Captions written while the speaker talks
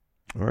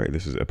All right,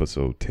 this is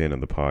episode 10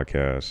 of the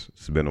podcast.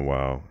 It's been a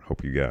while.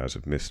 Hope you guys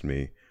have missed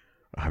me.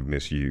 I've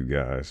missed you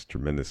guys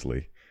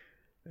tremendously.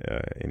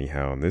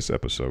 Anyhow, in this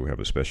episode, we have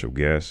a special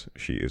guest.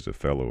 She is a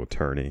fellow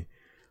attorney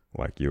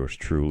like yours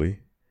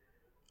truly,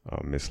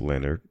 Miss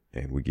Leonard,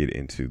 and we get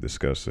into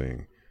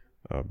discussing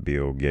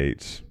Bill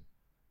Gates'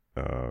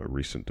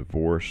 recent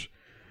divorce.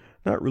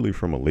 Not really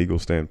from a legal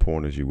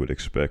standpoint, as you would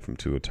expect from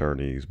two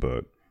attorneys,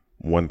 but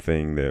one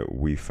thing that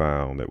we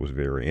found that was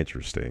very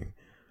interesting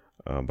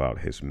about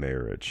his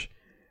marriage.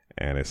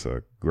 And it's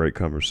a great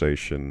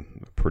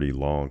conversation, a pretty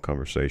long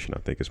conversation.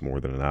 I think it's more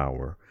than an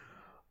hour.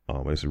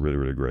 It's a really,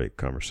 really great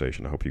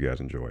conversation. I hope you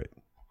guys enjoy it.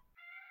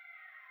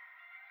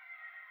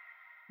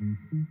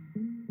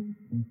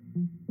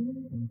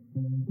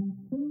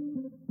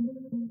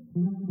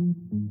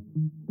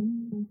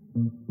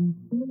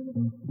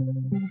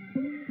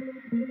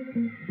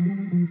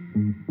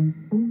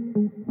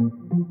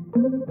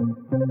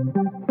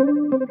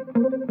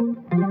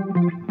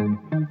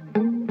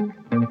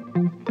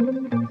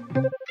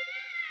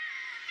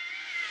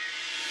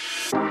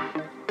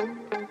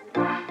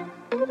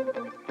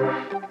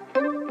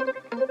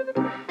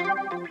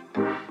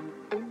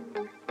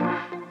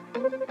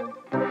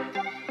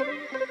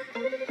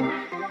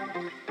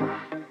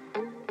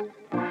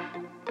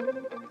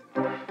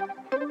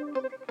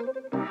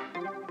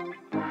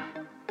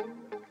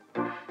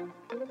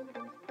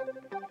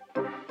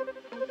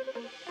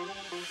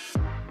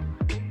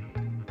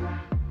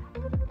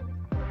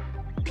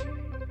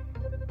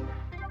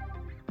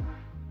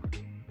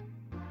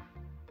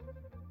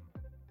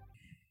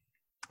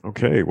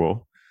 Okay,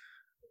 well,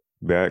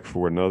 back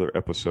for another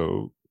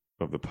episode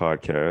of the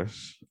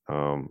podcast.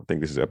 I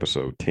think this is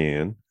episode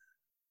 10.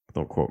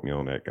 Don't quote me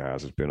on that,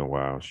 guys. It's been a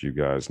while. As you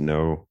guys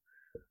know,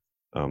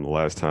 the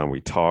last time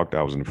we talked,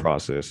 I was in the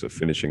process of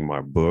finishing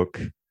my book.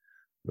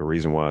 The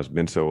reason why it's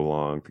been so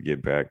long to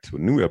get back to a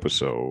new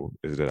episode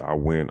is that I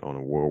went on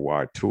a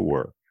worldwide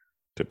tour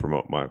to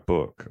promote my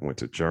book. I went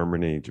to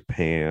Germany,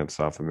 Japan,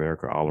 South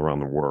America, all around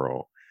the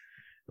world.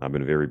 I've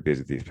been very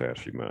busy these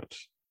past few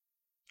months.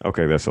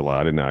 Okay, that's a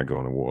lie. I did not go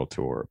on a world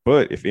tour.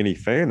 But if any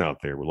fan out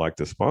there would like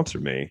to sponsor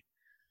me,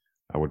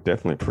 I would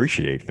definitely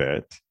appreciate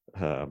that.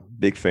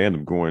 Big fan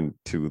of going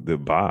to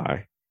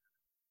Dubai.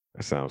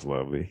 That sounds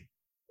lovely.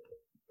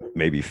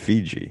 Maybe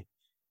Fiji.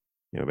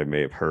 They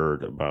may have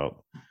heard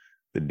about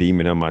the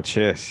Demon on My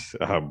Chest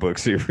book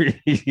series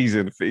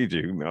in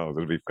Fiji. Who knows?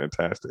 It'll be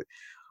fantastic.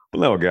 But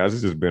no, guys,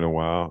 it's just been a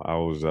while. I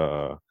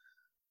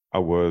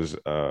was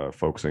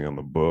focusing on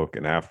the book,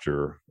 and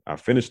after I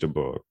finished the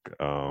book,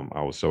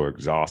 I was so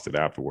exhausted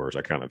afterwards.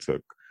 I kind of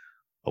took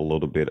a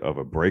little bit of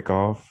a break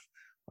off,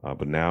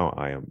 but now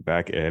I am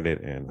back at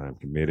it, and I'm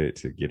committed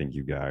to getting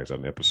you guys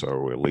an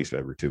episode at least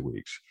every 2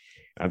 weeks.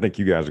 I think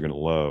you guys are going to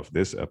love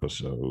this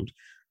episode.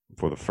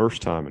 For the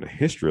first time in the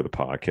history of the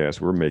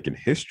podcast, we're making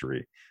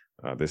history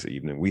this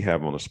evening. We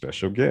have on a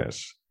special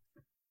guest.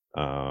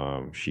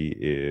 She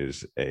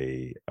is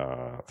a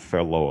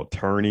fellow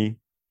attorney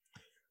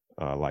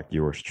like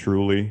yours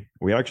truly.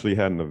 We actually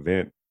had an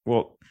event.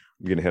 Well,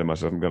 I'm getting ahead of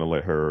myself. I'm going to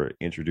let her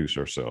introduce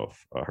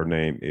herself. Her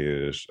name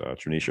is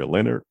Tranisha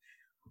Leonard.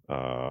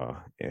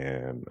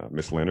 And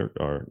Miss Leonard,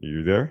 are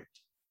you there?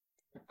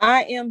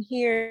 I am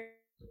here.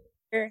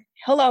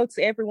 Hello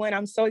to everyone.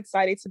 I'm so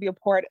excited to be a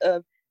part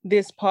of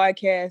this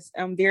podcast.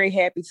 I'm very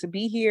happy to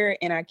be here,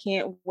 and I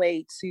can't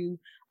wait to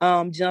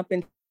jump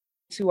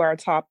into our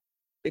topic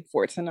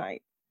for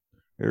tonight.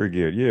 Very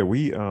good. Yeah,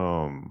 we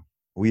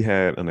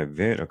had an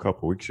event a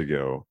couple weeks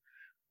ago.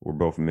 We're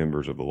both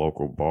members of the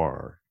local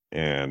bar,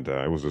 and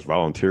it was this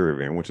volunteer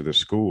event. Went to this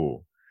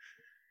school,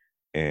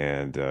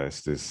 and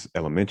it's this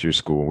elementary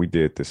school. We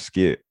did the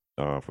skit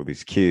for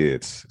these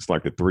kids. It's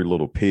like the Three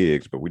Little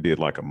Pigs, but we did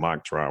like a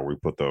mock trial. We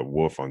put the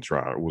wolf on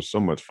trial. It was so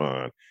much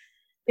fun,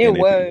 It and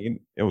at was. the end,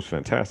 it was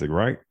fantastic,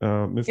 right,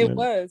 Miss It Leonard?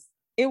 was.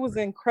 It was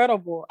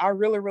incredible. I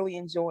really, really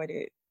enjoyed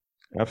it.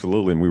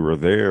 Absolutely, and we were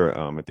there.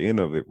 At the end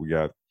of it,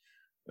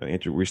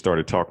 we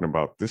started talking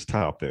about this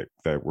topic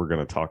that we're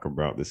going to talk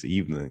about this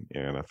evening,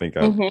 and I think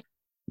I've Mhm.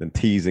 been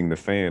teasing the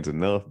fans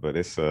enough, but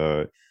it's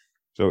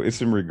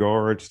in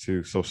regards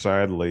to, so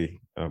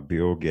sadly,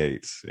 Bill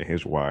Gates and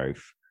his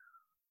wife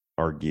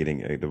are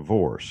getting a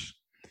divorce,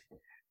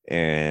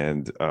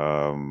 and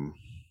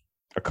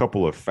a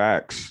couple of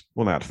facts,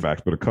 well, not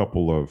facts, but a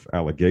couple of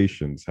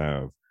allegations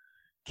have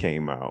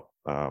came out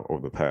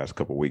over the past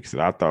couple of weeks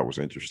that I thought was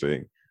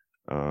interesting.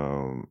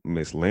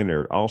 Miss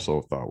Leonard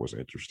also thought was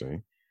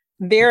interesting.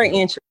 Very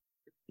interesting.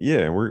 Yeah,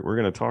 and we're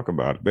going to talk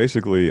about it.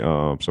 Basically,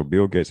 so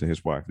Bill Gates and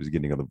his wife is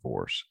getting a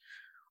divorce.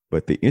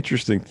 But the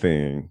interesting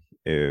thing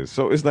is,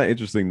 so it's not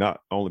interesting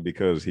not only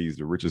because he's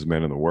the richest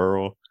man in the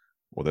world,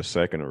 or the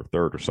second or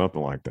third or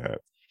something like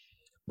that,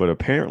 but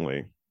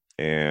apparently,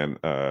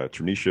 and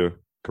Tranisha,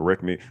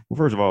 correct me. Well,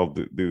 first of all,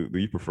 do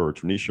you prefer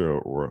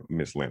Tranisha or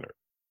Miss Leonard?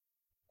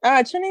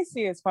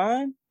 Trinity is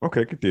fine.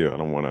 Okay, good deal. I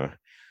don't want to,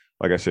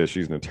 like I said,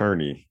 she's an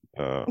attorney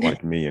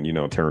like me, and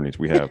attorneys,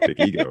 we have big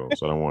egos,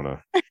 so I don't want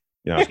to.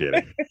 Yeah, I'm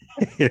kidding.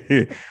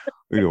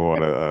 We don't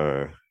want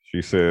to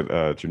She said,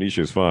 Tranisha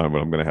is fine,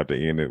 but I'm going to have to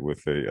end it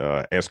with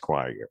a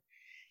Esquire.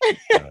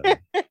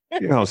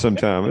 Uh,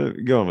 sometimes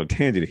go on a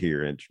tangent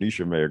here, and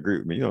Tranisha may agree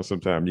with me.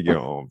 Sometimes you get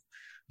on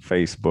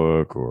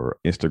Facebook or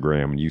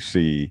Instagram and you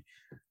see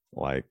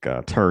like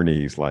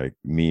attorneys like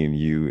me and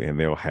you, and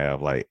they'll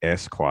have like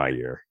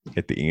Esquire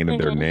at the end of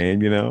their Mm-hmm. name.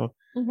 Mm-hmm.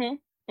 I don't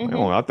Mm-hmm.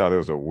 know, I thought it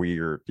was a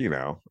weird, I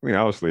mean,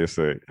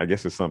 obviously I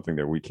guess it's something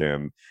that we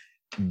can.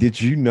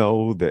 Did you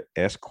know that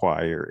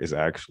Esquire is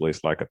actually,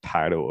 it's like a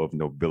title of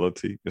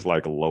nobility? It's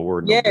like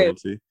lower Yes.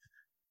 nobility.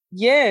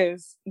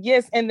 Yes.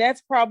 Yes. And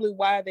that's probably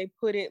why they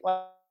put it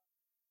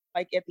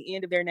like at the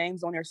end of their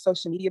names on their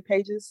social media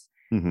pages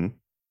Mm-hmm.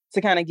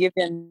 to kind of give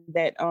them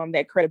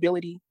that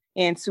credibility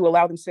and to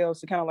allow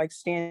themselves to kind of like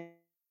stand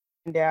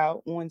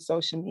out on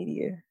social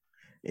media.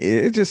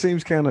 It just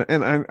seems kind of,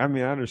 and I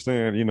mean, I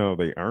understand,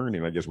 they earn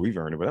it. I guess we've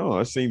earned it, but I don't know,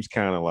 it seems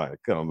kind of like,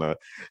 I don't know,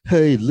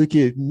 hey, look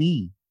at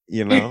me,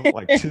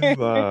 like too,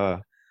 I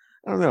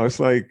don't know. It's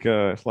like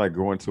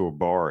going to a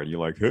bar and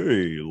you're like,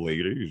 hey,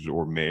 ladies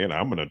or man,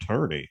 I'm an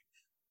attorney.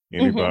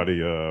 Mm-hmm.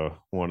 Anybody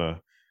wanna?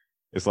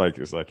 It's like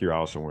you're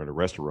out somewhere at a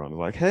restaurant. It's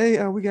like,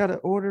 hey, we got an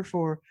order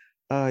for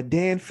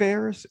Dan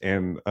Ferris,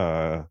 and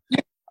I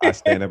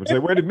stand up and say,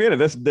 wait a minute,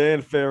 that's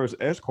Dan Ferris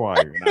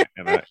Esquire,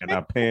 and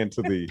I pan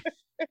to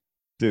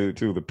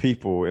the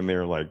people, and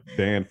they're like,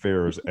 Dan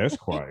Ferris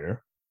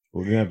Esquire.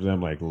 Well, then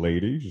I'm like,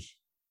 ladies,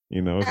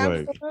 it's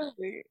like,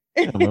 Absolutely.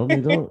 I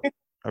don't know.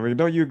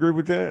 Don't you agree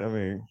with that? I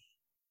mean,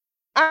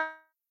 I,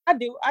 I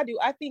do. I do.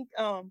 I think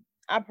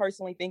I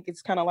personally think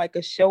it's kind of like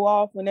a show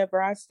off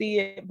whenever I see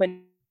it, but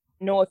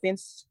no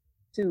offense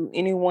to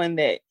anyone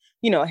that,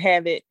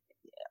 have it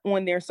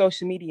on their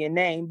social media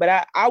name,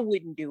 but I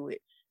wouldn't do it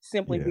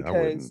simply yeah, I because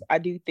wouldn't. I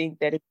do think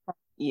that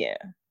yeah,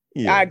 I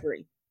Yeah,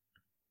 agree.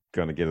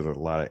 gonna get a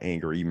lot of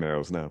angry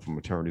emails now from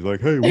attorneys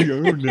like, hey, we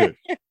earned that.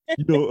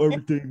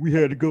 Everything we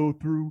had to go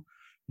through,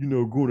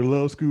 going to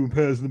law school and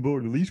passing the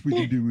board. The least we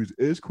can do is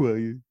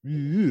Esquire.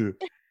 Yeah.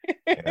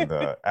 And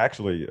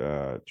actually,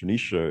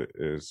 Janisha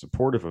is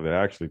supportive of it.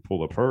 I actually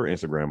pull up her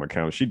Instagram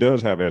account. She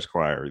does have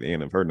Esquire at the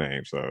end of her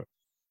name. So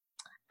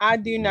I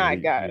do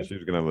not, guys. she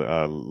was going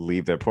to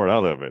leave that part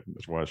out of it.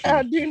 That's why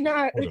I she's do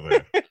not. supportive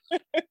of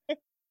that.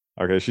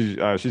 Okay,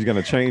 she's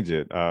gonna change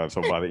it.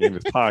 So by the end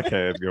of this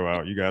podcast go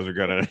out, you guys are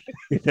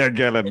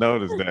gonna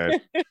notice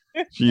that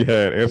she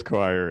had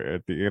Esquire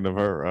at the end of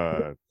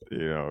her.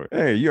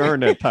 Hey, you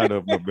earned that title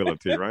of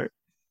nobility, right?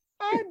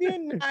 I do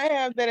not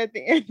have that at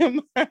the end of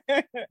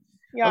my.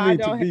 Yeah, I I mean,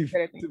 don't have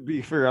that at the to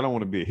be fair, I don't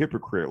want to be a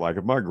hypocrite. Like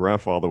if my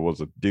grandfather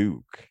was a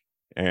duke,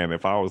 and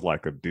if I was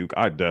like a duke,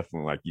 I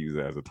definitely like use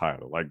it as a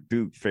title, like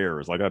Duke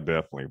Ferris. Like I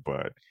definitely,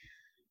 but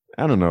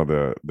I don't know,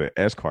 the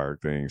Esquire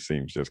thing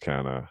seems just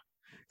kind of,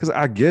 because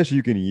I guess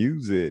you can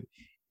use it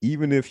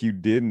even if you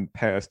didn't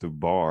pass the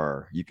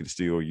bar. You can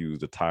still use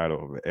the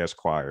title of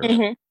Esquire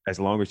Mhm. as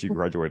long as you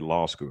graduate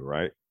law school,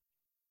 right?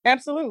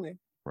 Absolutely.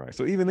 Right.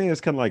 So even then,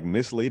 it's kind of like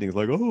misleading. It's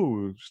like,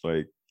 oh, it's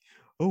like,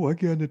 oh, I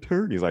got an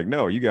attorney. It's like,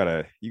 no, you got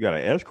an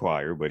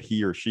Esquire, but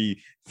he or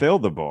she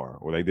failed the bar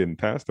or they didn't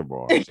pass the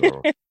bar.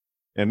 So,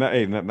 and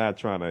not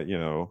trying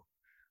to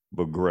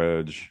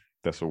begrudge.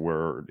 That's a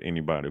word.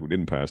 Anybody who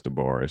didn't pass the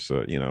bar, it's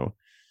a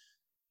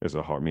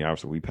hard. I mean,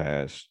 obviously we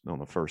passed on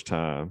the first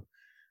time,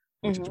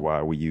 which is Mhm.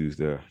 why we use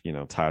the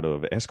title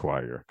of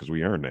Esquire because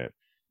we earned that.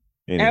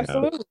 Anyhow,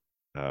 Absolutely.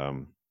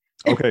 um,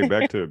 okay,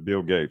 back to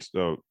Bill Gates.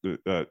 So,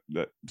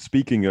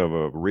 speaking of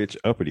a rich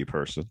uppity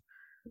person,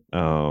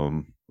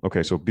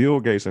 okay, so Bill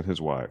Gates and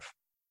his wife.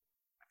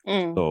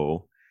 Mm.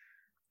 So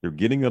they're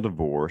getting a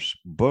divorce,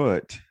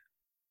 but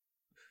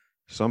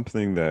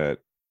something that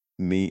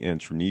me and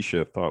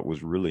Tranisha thought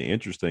was really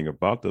interesting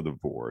about the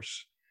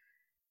divorce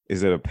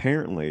is that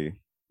apparently,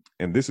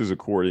 and this is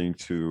according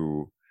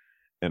to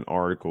an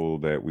article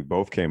that we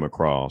both came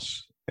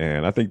across,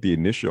 and I think the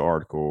initial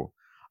article,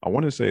 I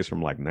want to say it's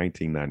from like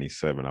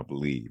 1997, I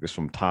believe. It's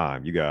from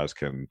Time. You guys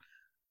can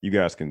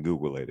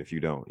Google it if you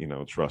don't,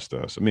 trust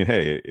us. I mean,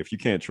 hey, if you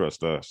can't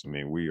trust us, I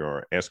mean, we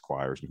are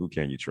Esquires, and who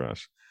can you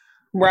trust?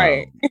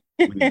 Right.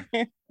 We've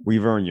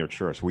we've earned your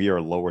trust. We are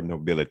lower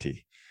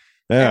nobility.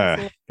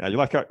 Absolutely. You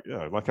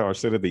like how I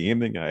said at the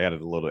ending, I added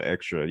a little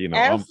extra, to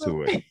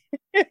Absolutely.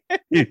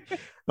 it.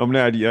 I'm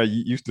not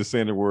used to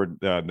saying the word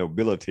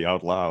nobility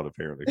out loud.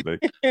 Apparently,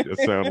 it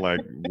sound like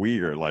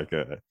weird, like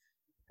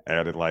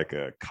added like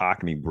a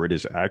Cockney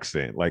British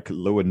accent, like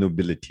lower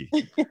nobility.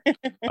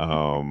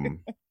 Um,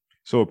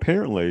 so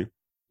apparently,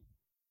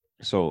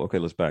 okay,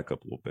 let's back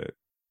up a little bit.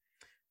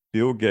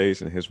 Bill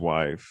Gates and his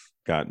wife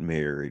got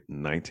married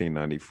in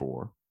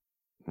 1994,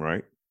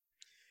 right?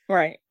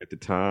 Right. At the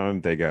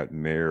time they got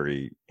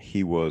married,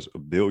 he was a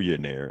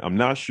billionaire. I'm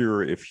not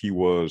sure if he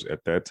was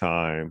at that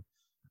time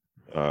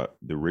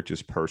the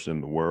richest person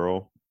in the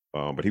world,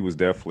 but he was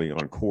definitely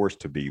on course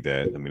to be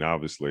that. I mean,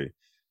 obviously,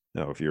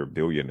 if you're a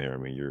billionaire, I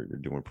mean, you're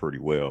doing pretty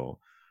well.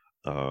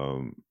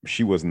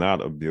 She was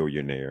not a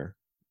billionaire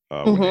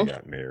when they Mm-hmm.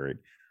 got married.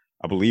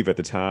 I believe at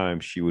the time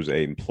she was an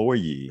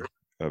employee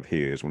of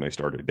his when they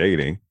started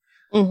dating.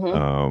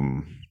 Mm-hmm.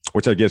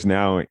 Which I guess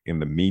now in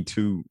the Me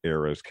Too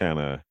era is kind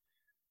of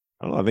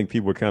I don't know, I think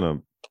people kind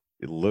of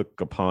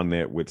look upon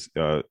that with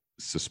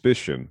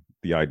suspicion,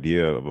 the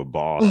idea of a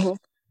boss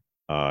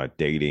Mhm.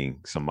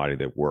 dating somebody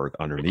that worked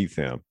underneath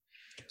him.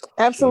 So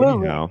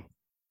Absolutely.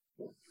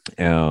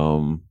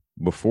 anyhow,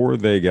 before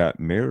they got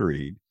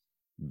married,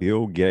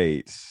 Bill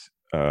Gates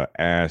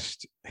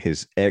asked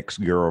his ex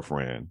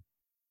girlfriend,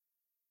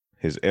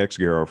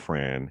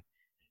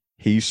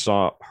 he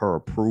sought her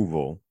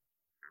approval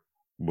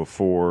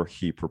before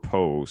he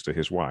proposed to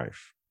his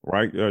wife.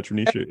 Right,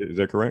 Tranisha, is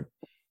that correct?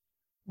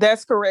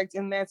 That's correct,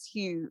 and that's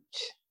huge.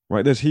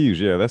 Right, that's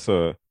huge. Yeah, that's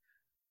an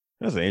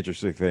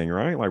interesting thing,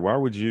 right? Like, why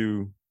would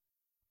you?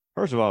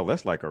 First of all,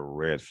 that's like a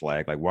red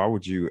flag. Like, why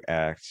would you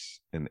ask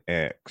an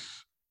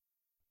ex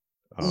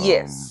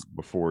Yes.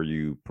 before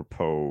you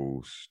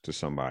propose to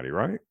somebody,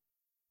 right?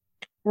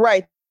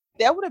 Right.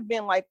 That would have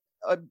been like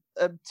a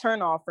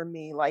turn off for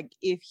me. Like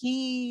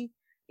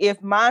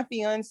if my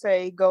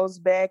fiance goes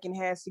back and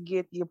has to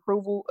get the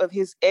approval of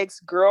his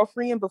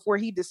ex-girlfriend before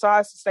he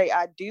decides to say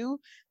I do,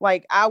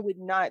 like I would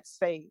not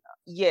say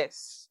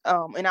yes.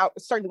 And I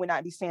certainly would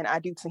not be saying I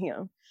do to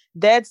him.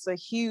 That's a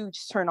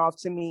huge turn off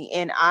to me.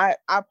 And I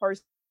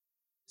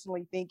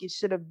personally think it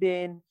should have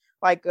been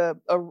like a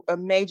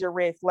major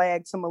red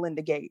flag to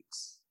Melinda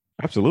Gates.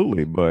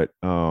 Absolutely. But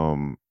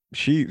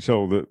she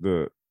so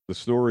the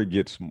story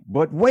gets,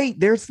 but wait,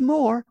 there's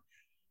more.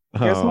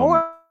 There's Um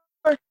more.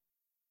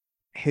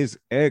 his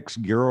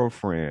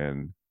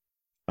ex-girlfriend,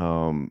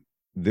 um,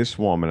 this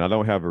woman, I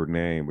don't have her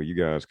name, but you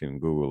guys can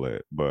Google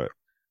it. But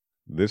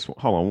this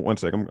hold on one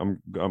second.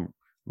 I'm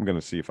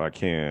gonna see if I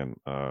can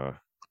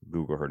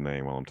Google her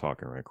name while I'm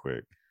talking right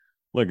quick.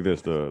 Look at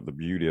this, the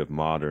beauty of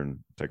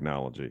modern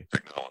technology.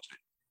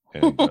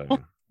 And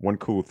one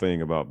cool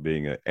thing about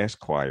being an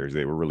Esquire is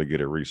they were really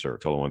good at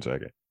research. Hold on one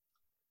second.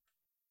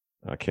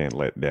 I can't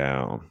let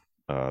down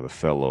the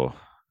fellow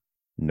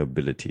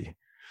nobility.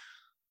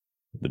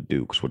 The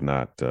Dukes would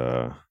not.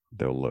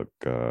 They'll look.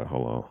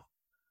 Hold on.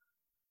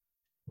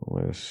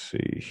 Let's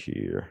see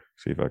here.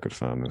 See if I could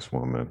find this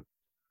woman.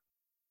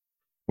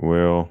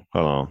 Well,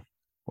 hold on.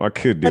 Well, I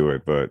could do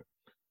it, but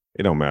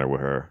it don't matter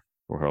with her.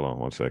 Well, hold on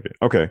one second.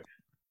 Okay.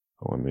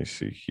 Let me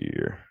see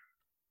here.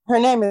 Her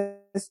name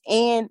is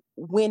Anne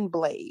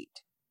Windblade.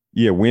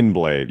 Yeah,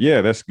 Windblade.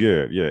 Yeah, that's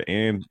good. Yeah,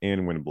 Anne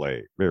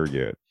Windblade. Very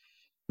good.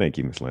 Thank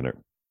you, Miss Leonard.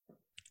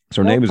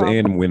 So her No name is problem.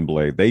 Anne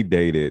Windblade. They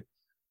dated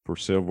for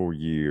several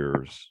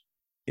years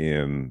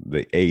in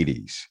the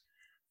 80s.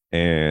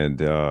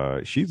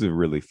 And she's a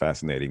really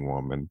fascinating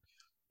woman.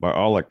 By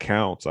all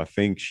accounts, I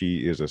think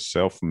she is a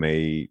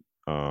self-made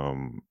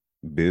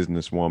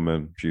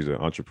businesswoman. She's an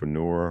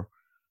entrepreneur.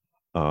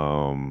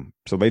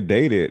 So they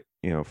dated,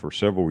 for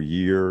several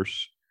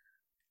years.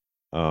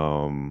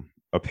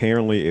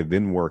 Apparently, it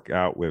didn't work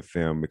out with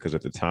them because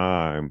at the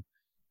time,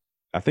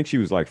 I think she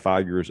was like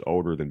 5 years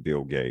older than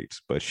Bill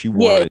Gates, but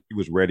Yeah, she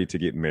was ready to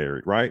get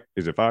married, right?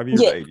 Is it 5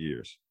 years or yeah, 8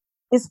 years?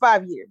 it's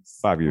 5 years.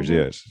 5 years, Mm-hmm.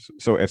 yes.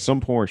 So at some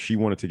point, she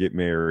wanted to get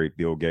married.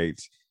 Bill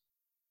Gates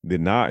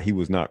did not, he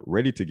was not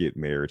ready to get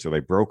married. So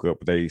they broke up,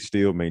 but they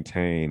still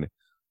maintain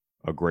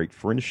a great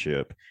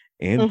friendship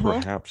and Mm-hmm.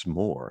 perhaps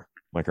more.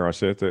 Like I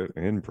said, that,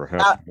 and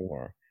perhaps I,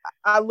 more.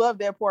 I love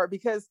that part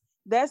because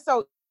that's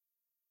so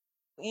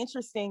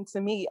interesting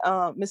to me.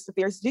 Mr.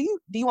 Ferris, do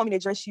you want me to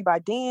address you by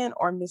Dan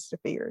or Mr.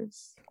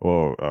 Ferris?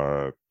 Well,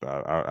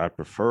 I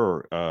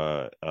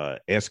prefer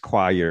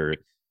Esquire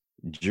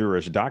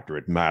Juris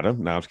Doctorate,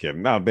 madam. No, I was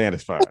kidding. No, Dan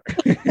is fine.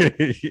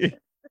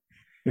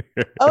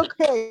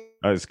 Okay,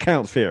 It's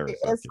Count Ferris.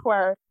 Okay.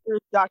 Esquire, your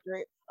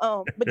doctorate.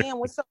 But then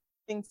what's so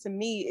interesting to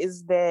me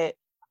is that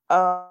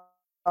um,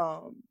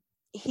 um,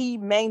 he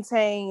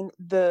maintained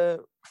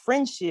the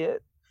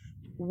friendship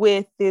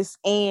with this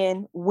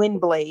Anne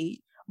Windblade,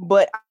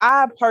 but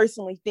I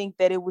personally think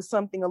that it was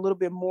something a little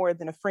bit more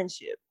than a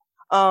friendship.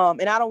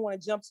 And I don't want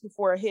to jump too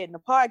far ahead in the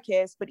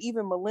podcast, but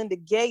even Melinda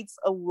Gates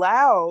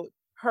allowed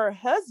her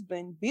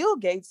husband, Bill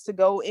Gates, to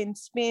go and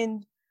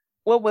spend,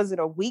 what was it,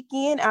 a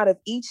weekend out of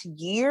each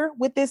year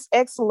with this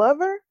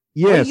ex-lover? What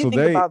Yeah, do you so think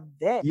they about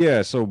that?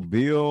 yeah, so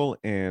Bill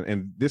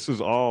and this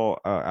is all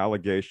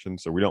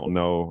allegations, so we don't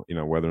know,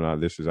 whether or not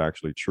this is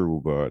actually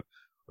true, but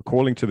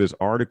according to this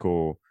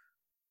article,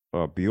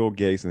 Bill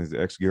Gates and his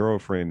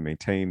ex-girlfriend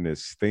maintained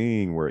this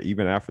thing where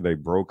even after they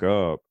broke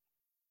up,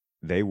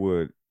 they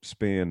would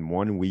spend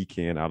one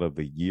weekend out of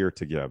the year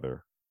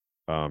together,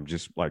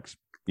 just like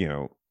you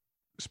know,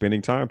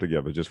 spending time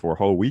together just for a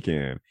whole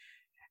weekend.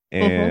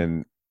 Mm-hmm,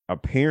 And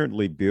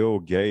apparently, Bill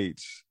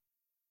Gates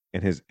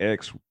and his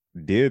ex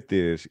did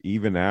this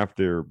even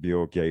after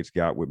Bill Gates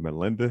got with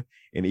Melinda,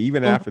 and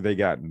even mm-hmm, after they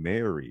got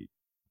married,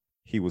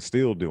 he was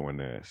still doing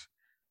this.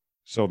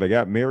 So they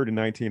got married in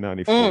mm,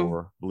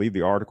 1994. I believe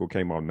the article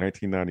came out in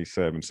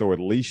 1997. So at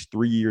least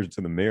 3 years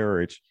into the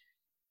marriage,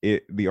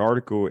 the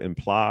article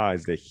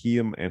implies that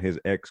him and his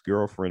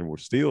ex-girlfriend were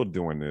still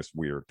doing this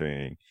weird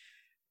thing.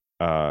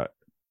 Uh,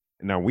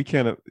 Now we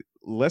can't.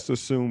 Let's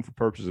assume, for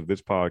purposes of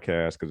this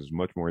podcast, because it's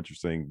much more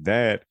interesting,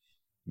 that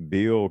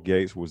Bill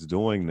Gates was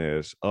doing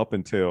this up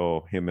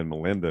until him and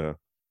Melinda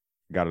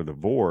got a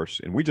divorce.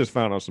 And we just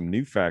found out some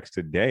new facts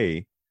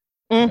today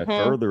that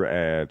Mm-hmm. further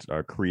adds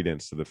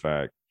credence to the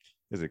fact.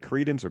 Is it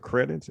credence or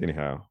credence?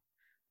 Anyhow,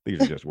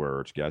 these are just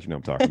words, guys. You know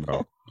what I'm talking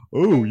about.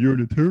 Oh, you're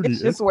an attorney,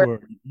 It's just where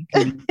Esquire. You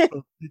can't even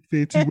talk big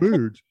fancy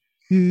words.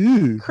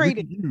 Yeah, look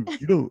credit. at you.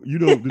 You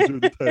don't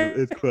deserve the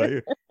title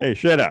Esquire. Hey,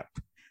 shut up.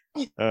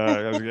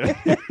 Uh,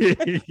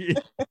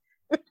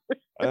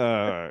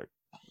 uh,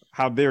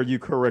 how dare you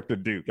correct the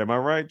Duke? Am I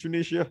right,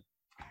 Junicia?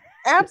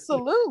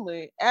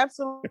 Absolutely.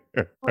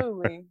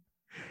 Absolutely.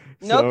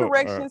 No So,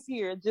 corrections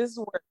here. Just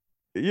work.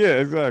 yeah,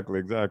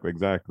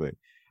 exactly.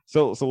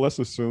 So let's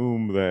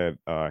assume that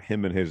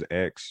him and his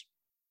ex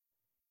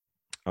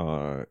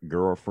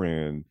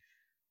girlfriend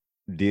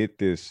did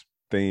this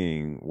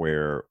thing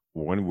where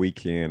one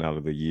weekend out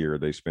of the year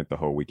they spent the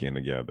whole weekend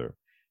together.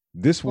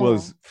 This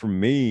was Mm. for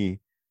me.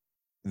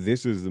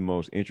 This is the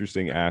most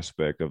interesting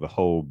aspect of the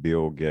whole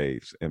Bill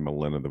Gates and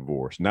Melinda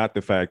divorce. Not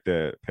the fact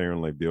that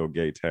apparently Bill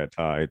Gates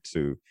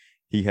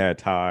he had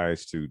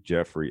ties to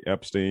Jeffrey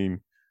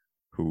Epstein,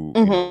 who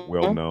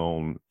well Mm-hmm.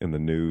 known in the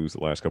news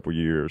the last couple of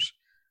years.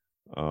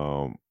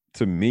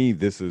 To me,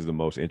 this is the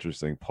most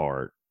interesting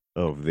part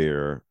of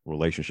their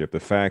relationship. The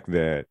fact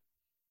that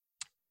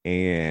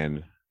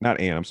not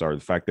Anne, I'm sorry,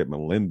 the fact that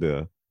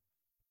Melinda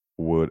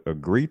would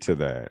agree to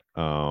that.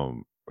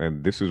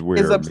 And this is It's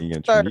where me and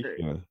absurd.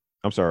 Tanisha,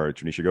 I'm sorry,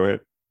 Tanisha, go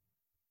ahead.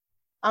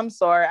 I'm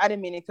sorry. I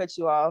didn't mean to cut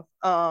you off.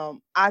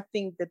 I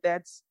think that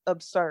that's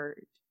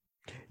absurd.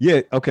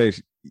 Yeah, okay,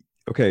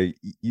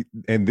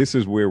 and this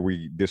is where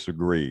we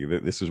disagree.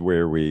 This is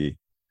where we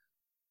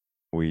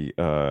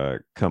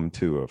come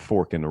to a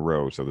fork in the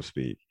road, so to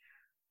speak.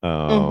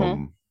 Mm-hmm.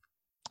 Um,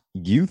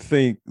 you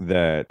think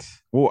that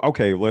well,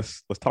 okay,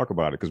 let's talk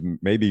about it because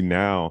maybe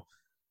now.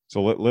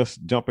 So let's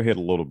jump ahead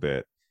a little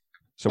bit.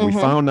 So we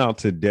Mm-hmm. found out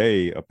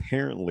today,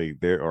 apparently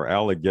there are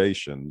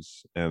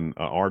allegations, and an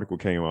article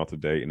came out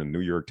today in the New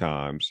York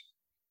Times,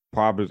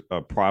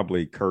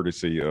 probably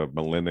courtesy of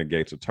Melinda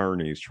Gates'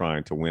 attorneys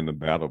trying to win the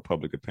battle of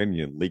public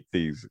opinion, leak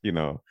these,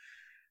 there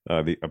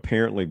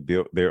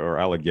are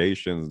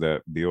allegations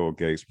that Bill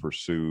Gates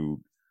pursued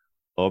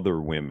other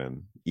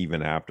women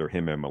even after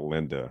him and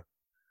Melinda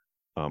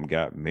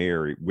got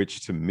married,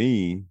 which to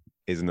me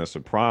isn't a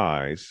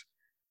surprise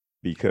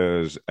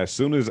because as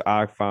soon as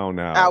I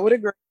found I out, would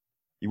agree.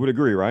 you would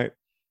agree, right?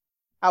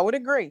 I would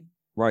agree.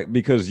 Right,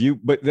 because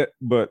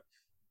but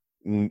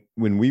when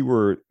we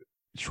were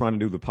trying to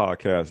do the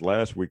podcast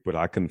last week, but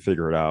I couldn't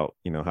figure it out,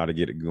 how to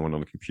get it going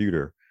on the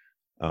computer,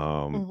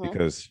 Mm-hmm.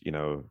 because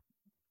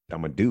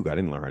I'm a dude. I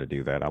didn't learn how to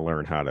do that. I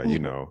learned how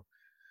to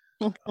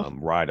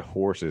ride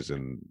horses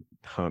and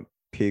hunt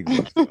pigs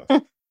and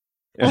stuff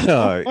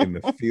in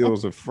the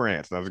fields of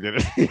France. I was gonna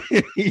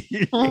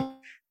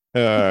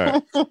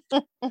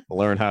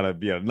learn how to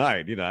be a knight.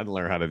 I didn't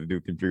learn how to do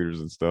computers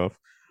and stuff.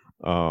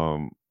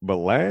 But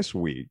last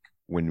week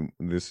when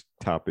this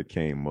topic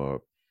came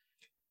up,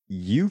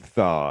 you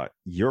thought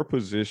your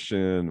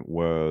position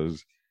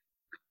was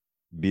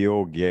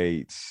Bill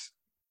Gates.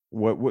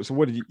 What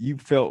did you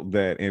felt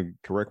that, and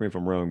correct me if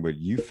I'm wrong, but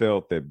you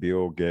felt that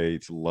Bill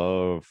Gates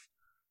loved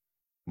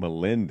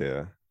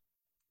Melinda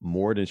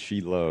more than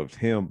she loved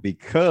him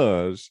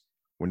because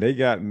when they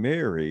got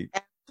married,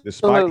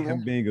 despite Absolutely.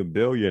 him being a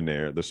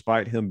billionaire,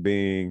 despite him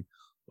being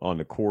on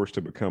the course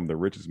to become the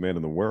richest man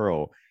in the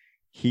world,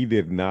 he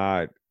did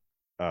not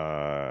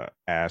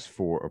ask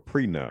for a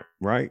prenup,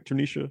 right,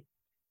 Tanisha?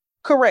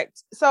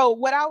 Correct. So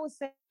what I was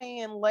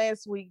saying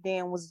last week,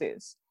 Dan, was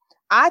this.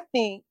 I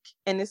think,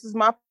 and this is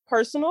my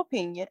personal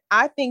opinion,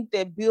 I think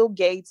that Bill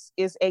Gates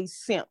is a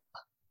simp.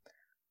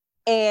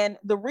 And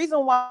the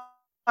reason why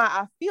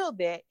I feel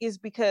that is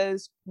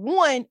because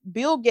one,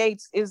 Bill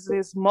Gates is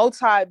this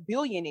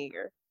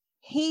multi-billionaire.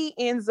 He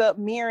ends up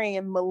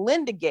marrying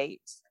Melinda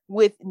Gates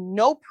with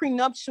no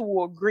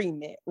prenuptial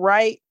agreement,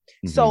 right?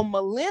 Mm-hmm. So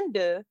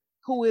Melinda,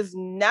 who is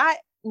not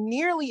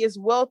nearly as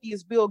wealthy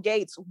as Bill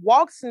Gates,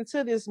 walks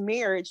into this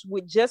marriage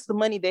with just the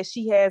money that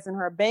she has in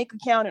her bank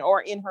account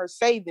or in her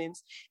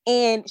savings.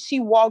 And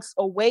she walks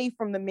away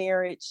from the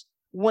marriage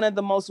one of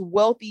the most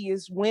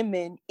wealthiest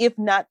women, if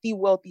not the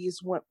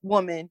wealthiest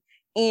woman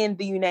in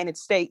the United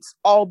States,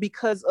 all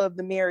because of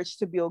the marriage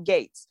to Bill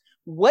Gates.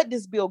 What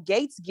does Bill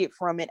Gates get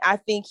from it? I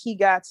think he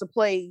got to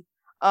play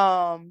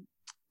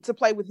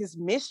with his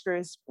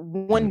mistress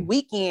one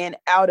weekend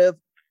out of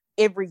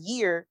every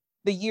year,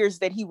 the years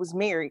that he was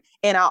married.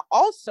 And I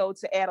also,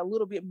 to add a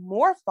little bit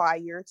more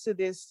fire to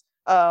this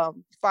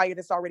fire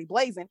that's already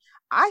blazing,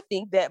 I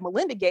think that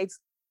Melinda Gates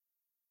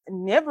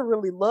never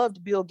really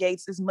loved Bill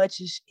Gates as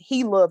much as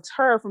he loved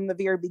her from the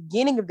very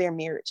beginning of their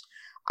marriage.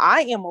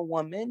 I am a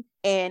woman,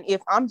 and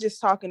if I'm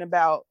just talking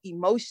about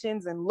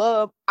emotions and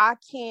love, I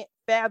can't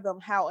fathom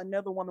how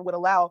another woman would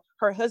allow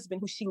her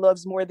husband, who she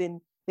loves more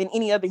than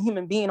any other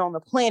human being on the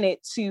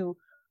planet, to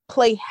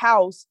play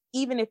house,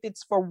 even if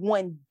it's for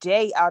one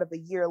day out of a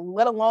year,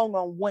 let alone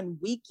on one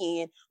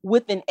weekend,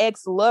 with an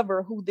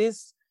ex-lover who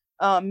this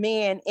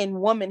man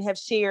and woman have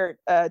shared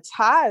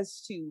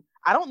ties to.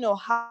 I don't know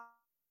how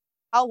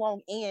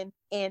long Ann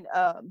and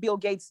Bill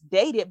Gates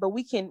dated, but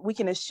we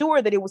can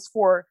assure that it was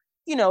for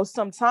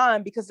some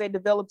time, because they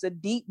developed a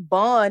deep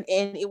bond,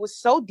 and it was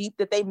so deep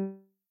that they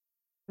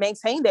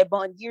maintained that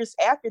bond years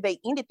after they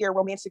ended their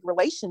romantic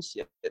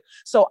relationship.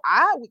 So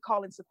I would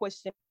call into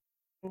question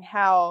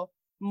how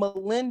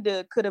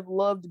Melinda could have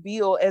loved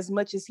Bill as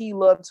much as he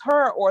loved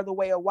her, or the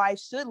way a wife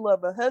should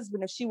love a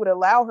husband, if she would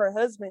allow her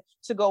husband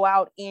to go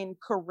out and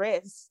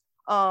caress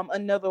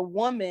another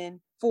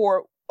woman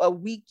for a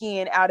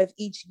weekend out of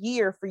each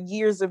year for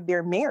years of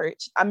their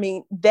marriage. I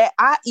mean, that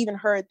I even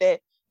heard that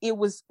it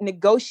was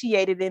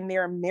negotiated in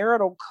their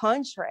marital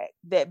contract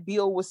that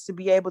Bill was to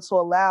be able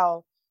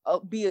to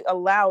be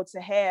allowed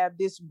to have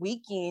this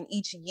weekend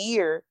each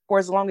year for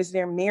as long as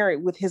they're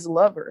married with his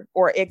lover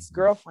or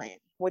ex-girlfriend.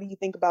 What do you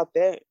think about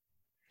that?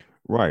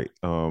 Right.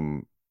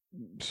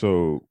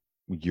 So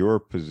your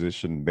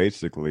position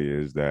basically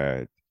is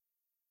that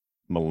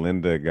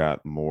Melinda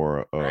got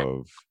more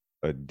of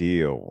a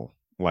deal.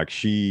 Like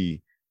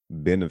she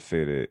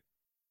benefited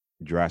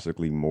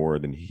drastically more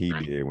than he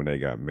did when they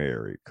got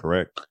married,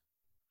 correct?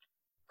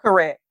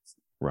 Correct.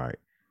 Right.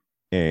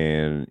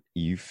 And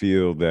you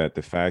feel that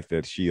the fact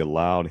that she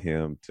allowed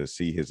him to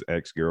see his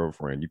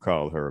ex-girlfriend, you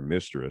called her a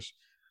mistress,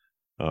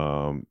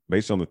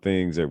 based on the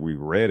things that we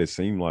read, it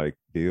seemed like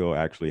Bill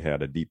actually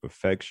had a deep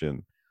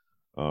affection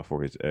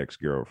for his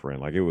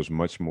ex-girlfriend. Like it was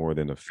much more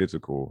than a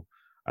physical.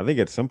 I think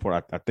at some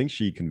point, I think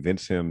she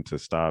convinced him to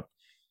stop,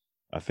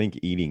 I think,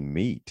 eating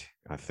meat.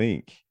 I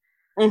think.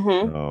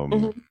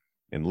 Mm-hmm.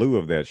 In lieu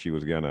of that, she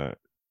was gonna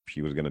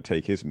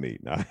take his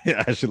meat. Now,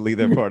 I should leave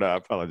that part out. I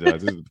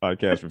apologize. This is a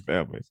podcast for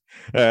families.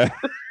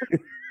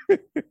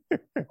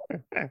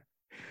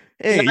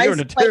 Hey, you're Nice an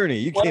attorney.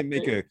 You can't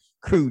make a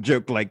crude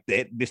joke like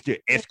that, Mr.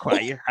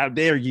 Esquire. How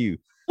dare you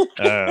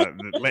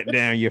let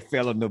down your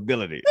fellow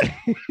nobility?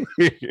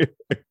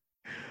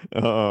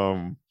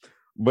 But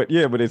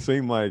it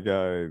seemed like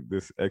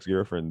this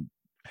ex-girlfriend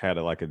had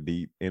like a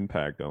deep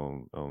impact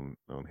on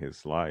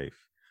his life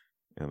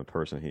and the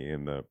person he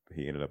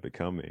ended up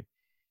becoming.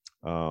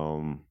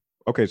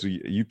 Okay, so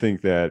you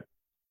think that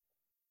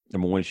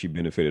number one, she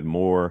benefited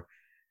more.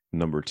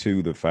 Number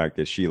two, the fact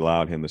that she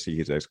allowed him to see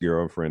his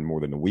ex-girlfriend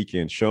more than the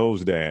weekend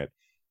shows that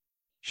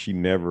she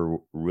never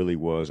really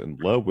was in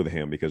love with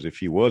him, because if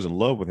she was in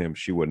love with him,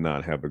 she would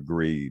not have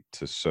agreed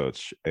to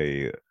such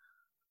a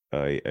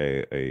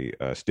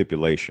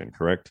stipulation,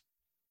 correct?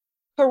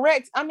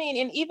 Correct. I mean,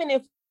 and even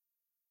if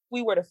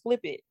we were to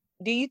flip it,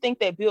 do you think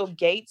that Bill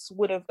Gates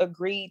would have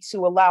agreed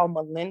to allow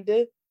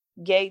Melinda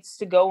Gates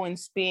to go and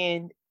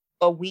spend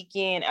a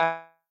weekend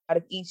out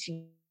of each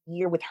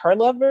year with her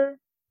lover?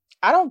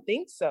 I don't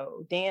think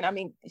so. Dan, I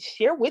mean,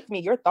 share with me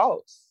your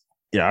thoughts.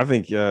 Yeah, I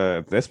think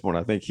at this point,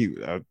 I think he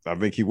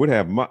would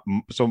have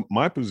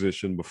my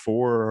position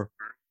before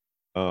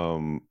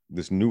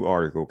this new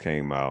article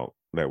came out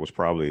that was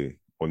probably,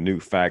 or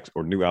new facts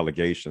or new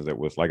allegations that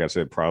was, like I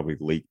said, probably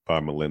leaked by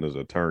Melinda's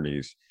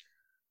attorneys,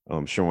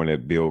 showing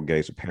that Bill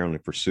Gates apparently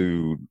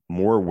pursued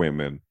more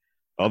women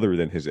other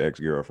than his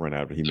ex-girlfriend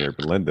after he married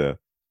Melinda.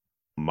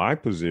 My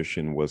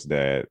position was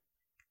that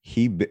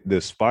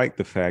despite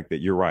the fact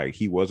that you're right,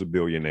 he was a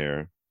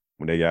billionaire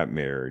when they got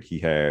married. He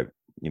had,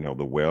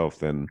 the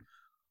wealth and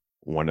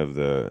one of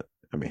the,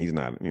 I mean, he's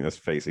not, let's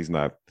face it,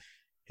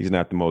 he's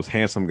not the most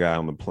handsome guy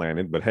on the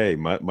planet, but hey,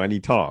 money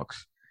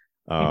talks.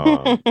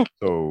 So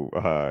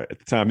at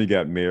the time he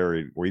got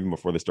married, or even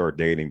before they started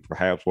dating,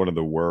 perhaps one of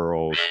the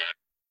world's,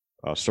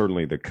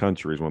 certainly one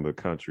of the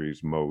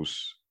country's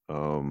most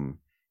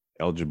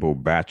eligible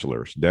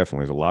bachelors.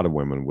 Definitely, there's a lot of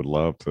women would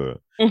love to.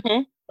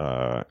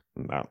 Mm-hmm.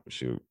 Not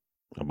shoot,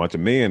 a bunch of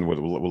men would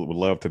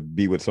love to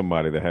be with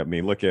somebody that had. I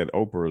mean, look at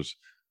Oprah's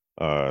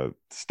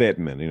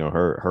Stedman.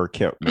 Her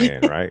kept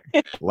man, right?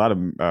 A lot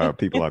of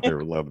people out there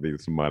would love to be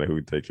with somebody who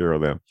would take care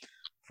of them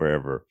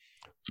forever.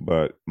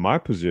 But my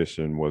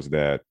position was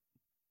that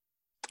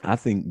I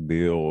think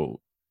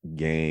Bill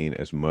gained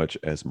as much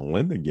as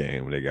Melinda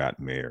gained when they got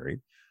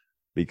married,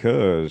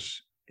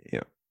 because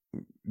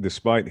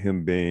despite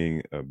him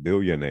being a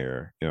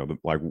billionaire,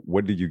 like,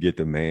 what did you get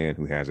the man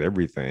who has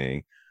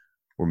everything?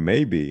 Or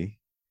maybe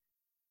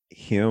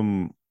he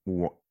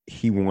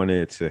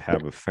wanted to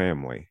have a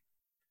family,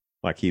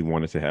 like he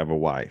wanted to have a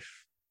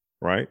wife,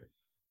 right?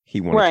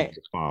 He wanted to be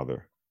his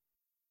father,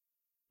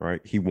 right?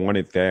 He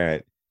wanted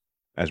that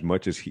as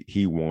much as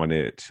he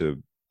wanted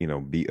to,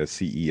 be a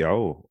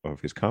CEO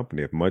of his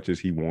company, as much as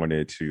he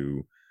wanted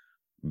to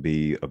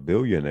be a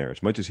billionaire,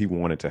 as much as he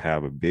wanted to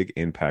have a big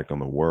impact on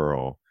the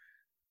world,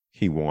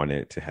 he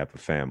wanted to have a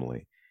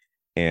family.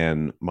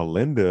 And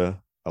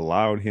Melinda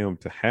allowed him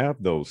to have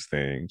those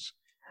things.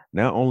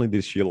 Not only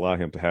did she allow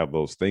him to have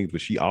those things,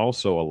 but she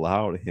also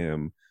allowed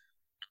him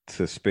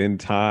to spend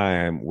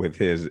time with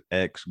his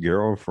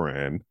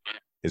ex-girlfriend,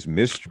 his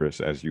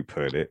mistress, as you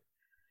put it,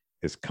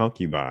 his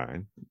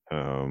concubine,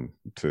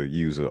 to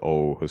use an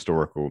old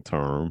historical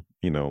term,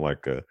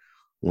 like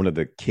one of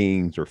the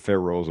kings or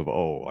pharaohs of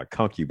old, like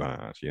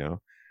concubines.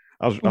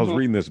 I was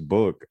reading this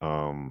book.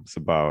 It's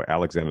about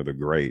Alexander the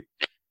Great,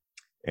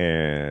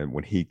 and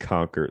when he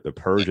conquered the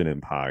Persian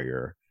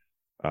Empire,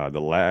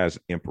 the last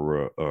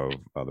emperor of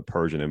the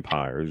Persian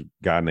Empire, a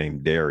guy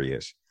named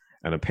Darius.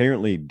 And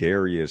apparently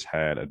Darius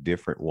had a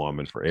different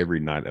woman for every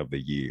night of the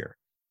year.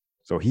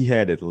 So he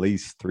had at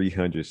least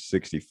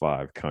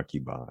 365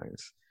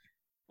 concubines.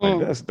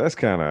 Like that's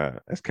kind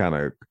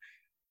of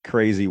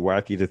crazy,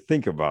 wacky to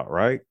think about,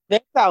 right?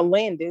 That's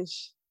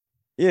outlandish.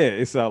 Yeah,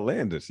 it's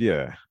outlandish.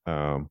 Yeah.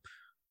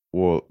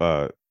 Well,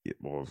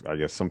 well, I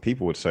guess some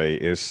people would say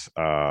it's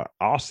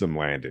awesome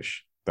landish.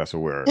 That's a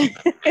word.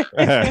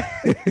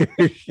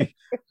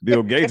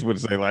 Bill Gates would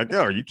say, like,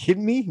 "Oh, are you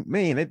kidding me,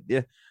 man?"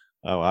 Yeah.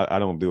 Oh, I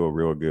don't do a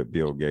real good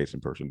Bill Gates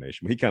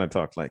impersonation. But he kind of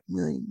talks like,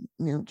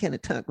 kind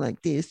of talk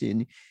like this,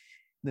 and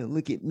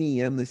look at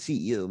me, I'm the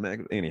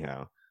CEO.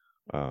 Anyhow,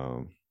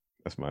 um,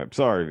 that's my.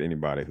 Sorry if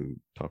anybody who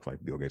talks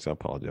like Bill Gates. I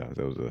apologize.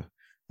 That was a.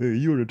 Hey,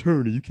 you're an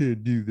attorney. You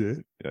can't do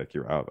that.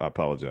 I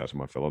apologize to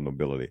my fellow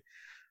nobility.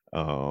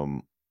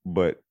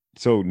 But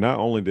so not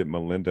only did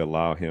Melinda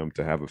allow him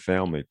to have a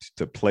family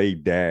to play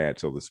dad,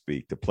 so to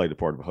speak, to play the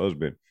part of a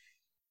husband,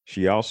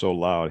 she also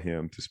allowed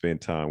him to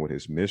spend time with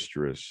his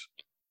mistress.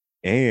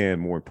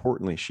 And more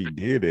importantly, she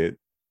did it,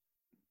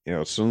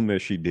 assume that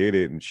she did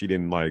it and she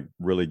didn't like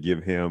really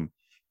give him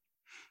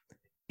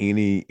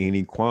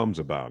any qualms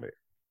about it,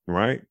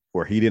 right?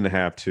 Or he didn't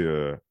have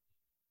to,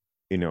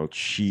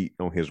 cheat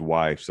on his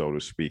wife, so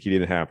to speak. He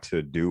didn't have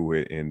to do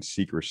it in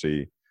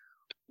secrecy,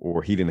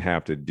 or he didn't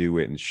have to do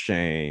it in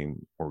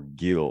shame or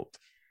guilt.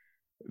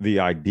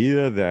 The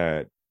idea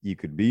that you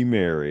could be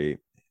married,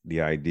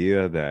 the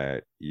idea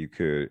that you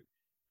could,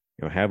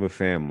 have a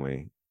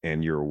family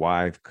and your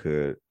wife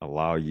could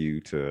allow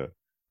you to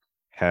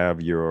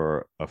have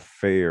your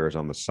affairs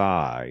on the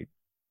side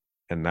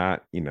and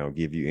not,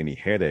 give you any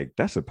headache,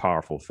 that's a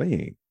powerful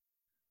thing.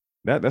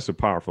 That's a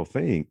powerful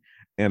thing.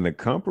 And the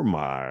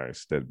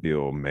compromise that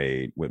Bill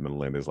made with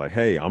Melinda is like,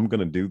 hey, I'm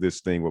going to do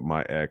this thing with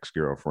my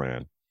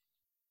ex-girlfriend.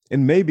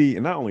 And maybe,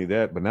 and not only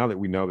that, but now that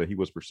we know that he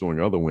was pursuing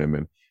other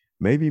women,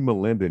 maybe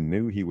Melinda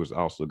knew he was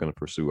also going to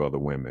pursue other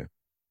women,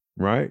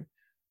 right?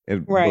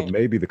 But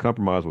maybe the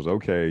compromise was,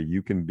 okay,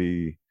 you can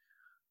be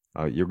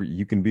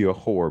you can be a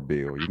whore,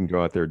 Bill. You can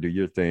go out there, do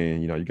your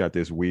thing. You got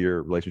this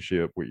weird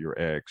relationship with your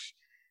ex.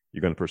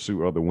 You're going to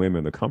pursue other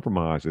women. The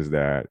compromise is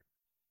that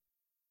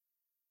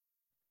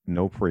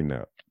no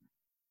prenup.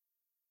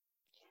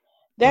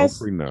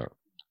 That's no prenup,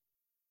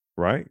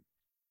 right?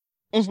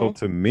 mm-hmm. So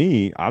to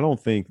me, I don't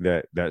think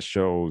that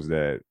shows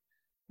that,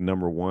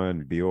 number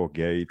one, Bill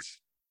Gates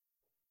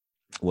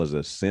was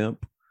a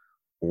simp,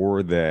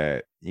 or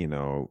that,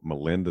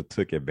 Melinda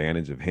took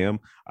advantage of him.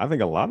 I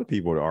think a lot of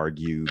people would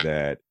argue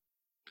that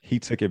he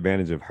took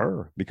advantage of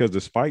her, because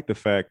despite the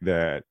fact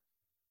that,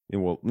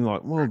 well,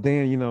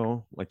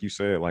 Dan, like you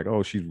said, like,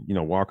 oh, she's,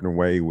 walking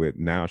away with,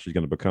 now she's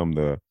going to become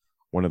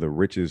one of the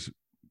richest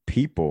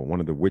people,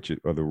 one of the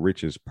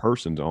richest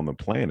persons on the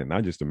planet,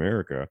 not just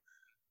America.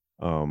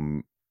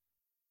 Um,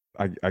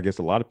 I guess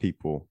a lot of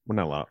people, well,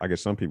 not a lot, I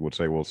guess some people would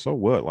say, well, so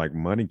what? Like,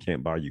 money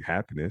can't buy you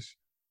happiness.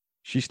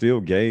 She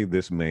still gave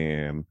this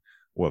man,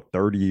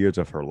 30 years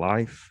of her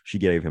life. She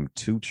gave him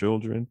 2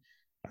 children.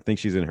 I think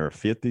she's in her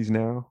 50s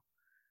now.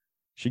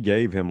 She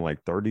gave him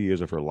like 30 years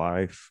of her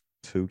life,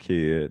 2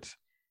 kids,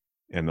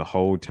 and the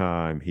whole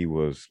time he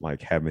was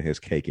like having his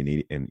cake and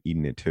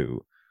eating it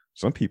too.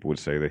 Some people would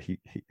say that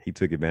he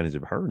took advantage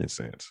of her in a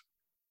sense,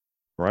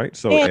 right?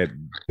 So at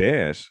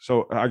best,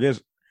 so I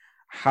guess,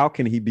 how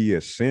can he be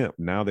a simp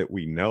now that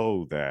we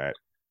know that,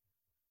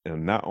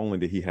 and not only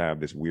did he have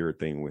this weird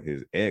thing with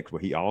his ex,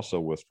 but he also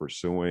was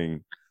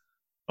pursuing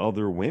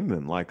other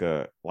women, like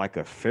a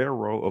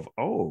pharaoh of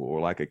O, or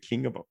like a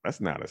king of O.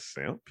 That's not a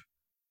simp,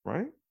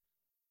 right?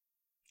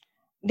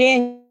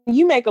 Dan,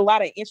 you make a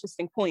lot of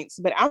interesting points,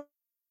 but I'm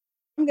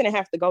going to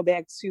have to go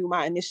back to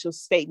my initial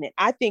statement.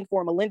 I think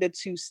for Melinda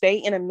to stay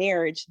in a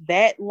marriage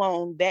that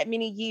long, that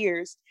many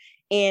years,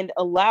 and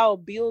allow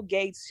Bill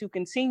Gates to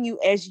continue,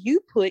 as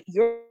you put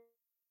your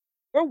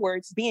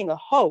words, being a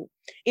hoe,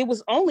 it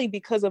was only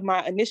because of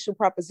my initial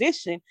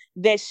proposition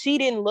that she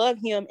didn't love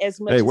him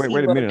as much. Hey, wait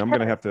a minute. I'm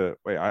going to have to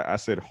wait. I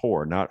said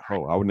whore, not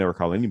hoe. I would never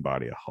call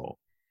anybody a hoe.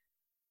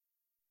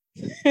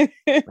 I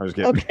was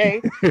kidding.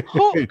 Okay.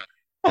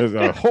 There's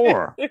a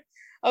whore. Okay.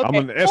 I'm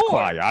an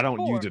Esquire. Whore. I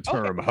don't use the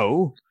term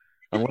hoe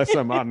unless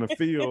I'm out in the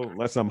field,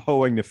 unless I'm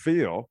hoeing the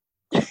field.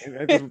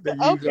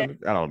 Okay.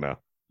 I don't know.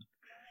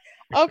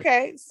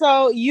 Okay,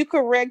 so you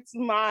correct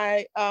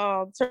my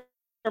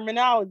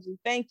terminology.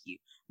 Thank you.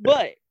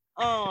 But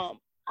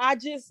I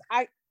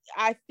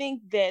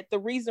think that the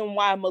reason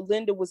why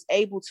Melinda was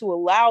able to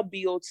allow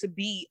Bill to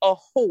be a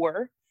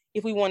whore,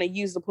 if we want to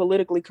use the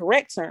politically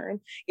correct term,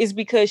 is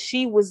because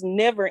she was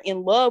never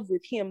in love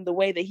with him the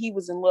way that he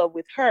was in love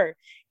with her.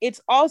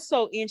 It's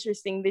also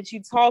interesting that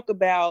you talk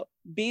about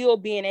Bill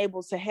being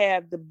able to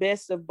have the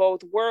best of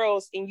both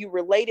worlds, and you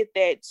related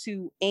that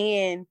to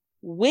Anne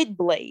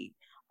Whitblade.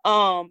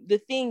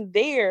 The thing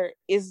there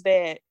is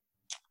that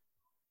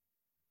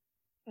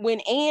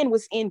when Anne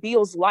was in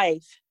Bill's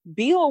life,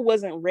 Bill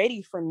wasn't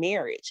ready for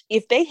marriage.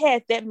 If they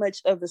had that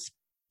much of a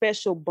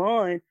special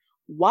bond,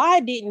 why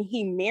didn't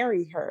he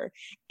marry her?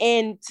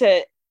 And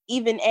to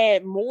even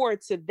add more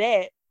to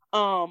that,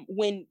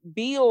 when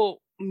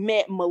Bill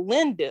met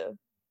Melinda,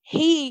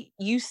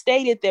 you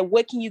stated that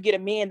what can you get a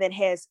man that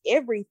has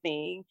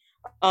everything?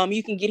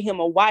 You can get him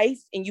a wife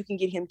and you can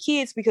get him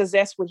kids, because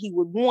that's what he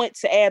would want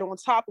to add on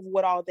top of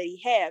what all they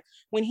have.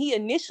 When he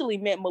initially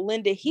met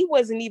Melinda, he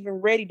wasn't even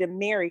ready to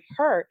marry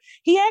her.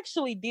 He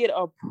actually did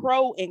a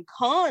pro and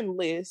con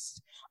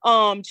list,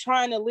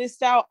 trying to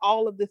list out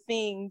all of the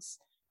things,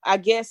 I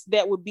guess,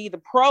 that would be the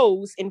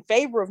pros in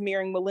favor of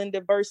marrying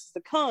Melinda versus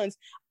the cons.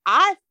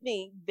 I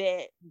think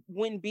that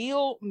when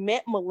Bill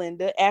met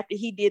Melinda after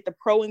he did the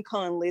pro and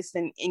con list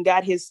and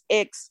got his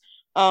ex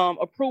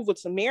approval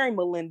to marry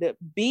Melinda,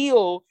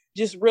 Bill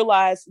just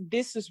realized,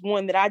 this is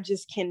one that I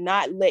just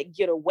cannot let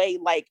get away.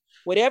 Like,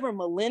 whatever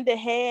Melinda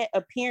had,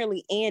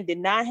 apparently Ann did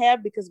not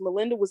have, because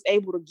Melinda was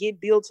able to get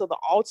Bill to the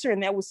altar,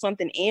 and that was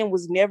something Ann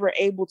was never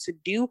able to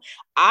do.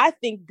 I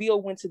think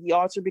Bill went to the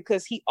altar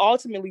because he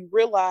ultimately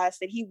realized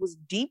that he was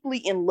deeply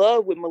in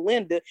love with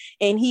Melinda,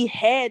 and he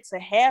had to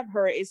have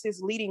her as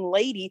his leading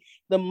lady,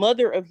 the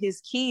mother of his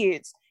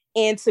kids,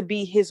 and to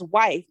be his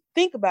wife.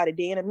 Think about it,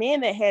 Dan. A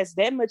man that has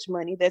that much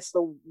money, that's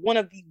one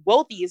of the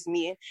wealthiest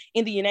men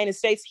in the United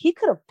States, he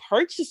could have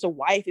purchased a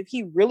wife if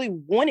he really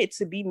wanted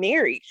to be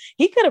married.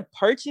 He could have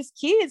purchased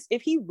kids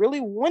if he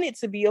really wanted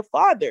to be a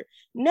father.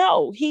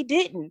 No, he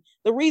didn't.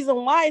 The reason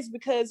why is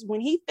because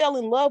when he fell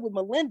in love with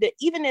Melinda,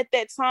 even at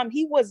that time,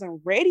 he wasn't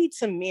ready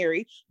to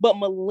marry, but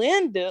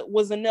Melinda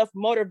was enough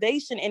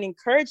motivation and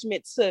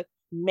encouragement to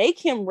make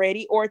him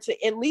ready, or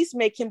to at least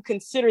make him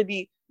consider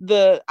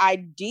the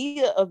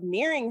idea of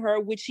marrying her,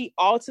 which he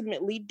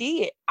ultimately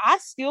did. I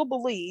still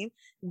believe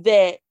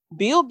that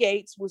Bill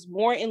Gates was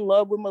more in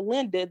love with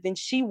Melinda than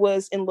she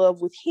was in love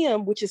with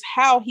him, which is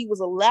how he was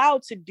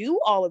allowed to do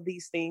all of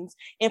these things.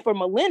 And for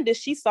Melinda,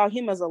 she saw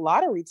him as a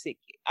lottery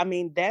ticket. I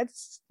mean,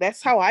 that's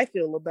how I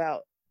feel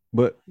about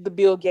the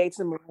Bill Gates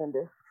and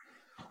Melinda.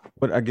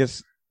 But I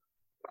guess,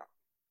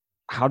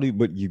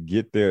 but you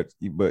get that,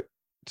 but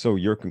so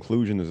your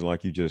conclusion is,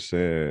 like you just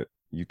said,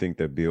 you think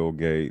that Bill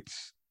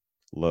Gates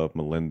loved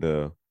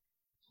Melinda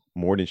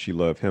more than she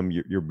loved him.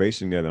 You're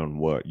basing that on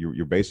what?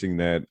 You're basing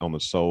that on the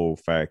sole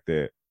fact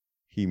that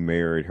he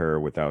married her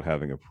without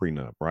having a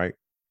prenup, right?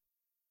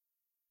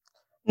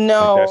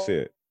 No, like, that's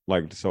it.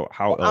 Like, so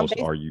how else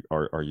are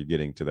you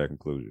getting to that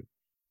conclusion?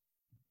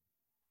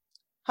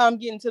 How I'm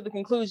getting to the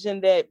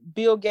conclusion that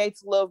Bill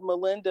Gates loved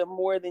Melinda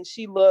more than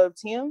she loved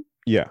him?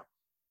 Yeah.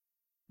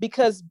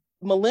 Because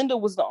Melinda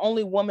was the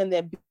only woman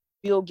that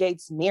Bill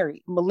Gates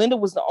married. Melinda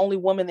was the only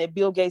woman that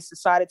Bill Gates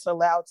decided to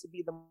allow to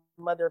be the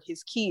mother of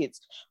his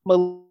kids.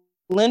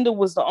 Melinda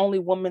was the only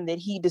woman that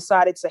he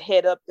decided to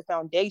head up the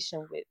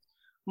foundation with.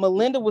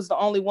 Melinda was the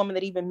only woman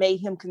that even made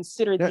him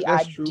consider the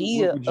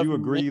idea. Would you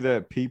agree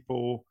that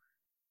people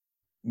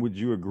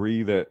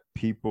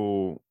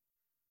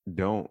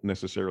don't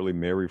necessarily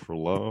marry for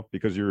love?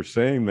 Because you're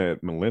saying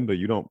that Melinda,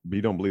 you don't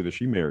believe that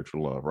she married for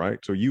love, right?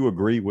 So you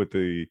agree with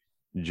the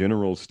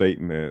general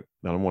statement.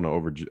 I don't want to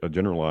over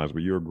generalize,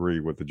 but you agree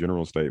with the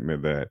general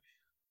statement that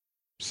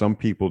some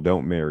people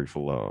don't marry for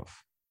love,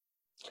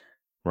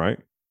 right?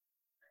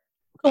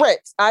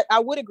 Correct. I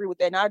would agree with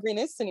that. And I agree in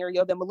this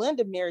scenario that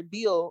Melinda married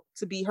Bill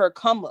to be her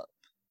come up.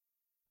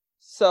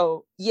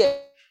 So yes,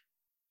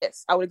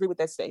 I would agree with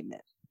that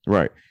statement.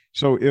 Right.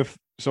 So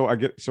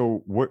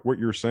what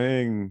you're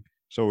saying,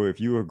 so if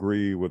you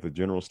agree with the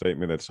general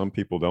statement that some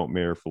people don't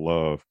marry for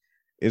love,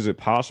 is it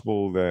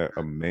possible that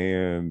a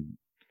man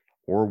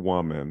or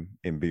woman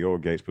in Bill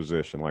Gates'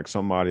 position, like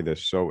somebody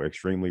that's so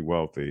extremely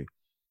wealthy,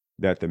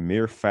 that the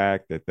mere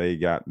fact that they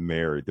got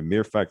married, the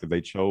mere fact that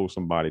they chose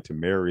somebody to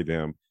marry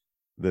them,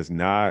 does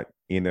not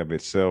in of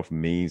itself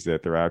means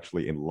that they're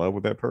actually in love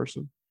with that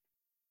person?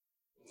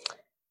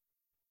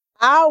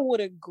 I would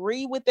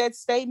agree with that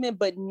statement,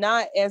 but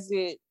not as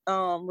it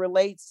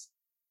relates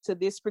to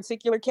this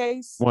particular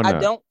case. Why not? I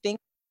don't think,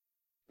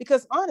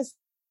 because honestly,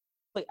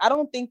 I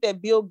don't think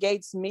that Bill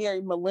Gates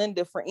married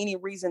Melinda for any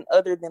reason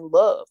other than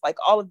love. Like,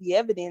 all of the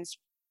evidence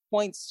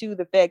points to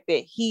the fact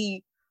that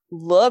he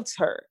loved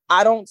her.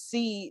 I don't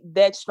see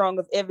that strong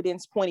of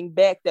evidence pointing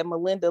back that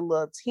Melinda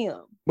loved him.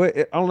 But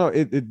I don't know.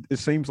 It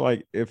seems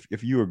like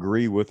if you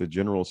agree with the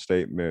general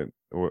statement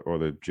or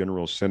the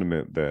general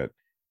sentiment that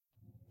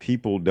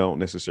people don't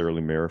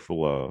necessarily marry for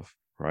love,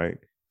 right?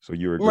 So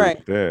you agree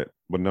with that.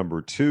 But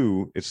number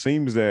two, it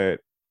seems that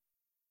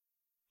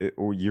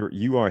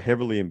you are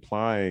heavily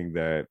implying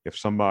that if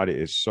somebody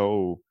is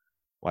so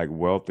like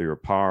wealthy or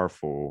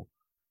powerful,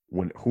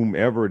 when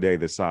whomever they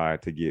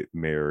decide to get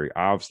married,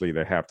 obviously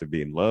they have to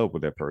be in love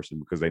with that person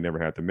because they never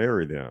had to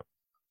marry them.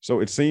 So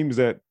it seems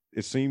that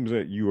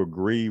you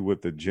agree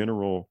with the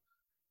general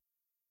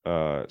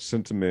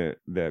sentiment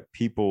that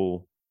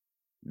people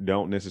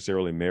don't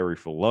necessarily marry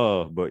for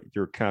love, but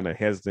you're kind of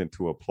hesitant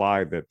to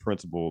apply that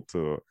principle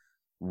to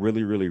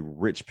really, really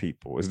rich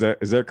people. Is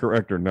that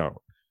correct or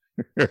no?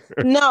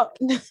 No.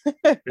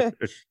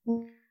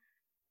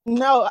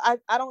 No,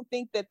 I don't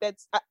think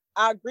that's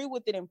I agree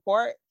with it in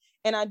part.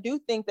 And I do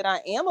think that I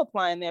am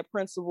applying that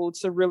principle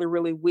to really,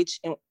 really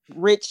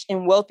rich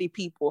and wealthy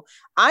people.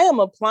 I am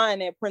applying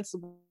that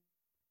principle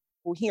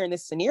here in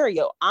this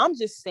scenario. I'm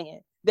just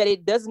saying that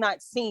it does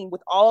not seem,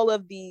 with all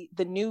of the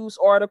news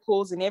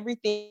articles and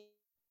everything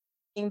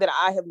that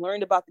I have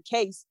learned about the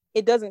case,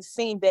 it doesn't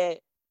seem that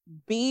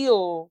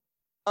Bill,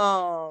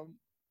 it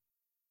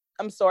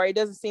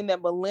doesn't seem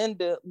that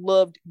Melinda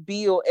loved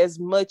Bill as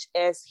much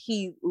as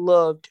he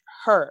loved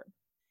her.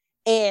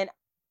 And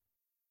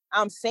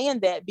I'm saying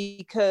that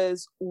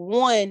because,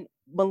 one,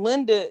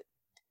 Melinda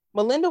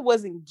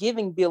wasn't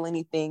giving Bill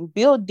anything.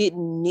 Bill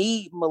didn't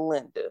need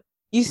Melinda.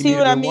 You He see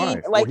what needed I a mean?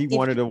 wife, or Like, he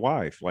wanted a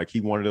wife. Like,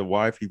 he wanted a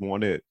wife. He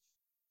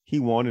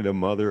wanted a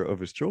mother of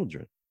his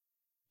children.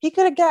 he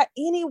could have got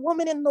any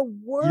woman in the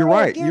You're world.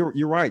 right.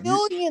 You're right.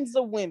 Millions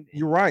of women.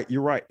 You're right.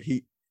 You're right.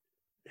 He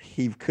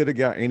could have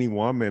got any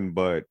woman,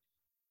 but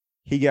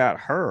he got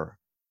her.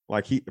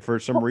 Like, he, for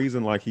some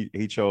reason, like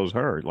he chose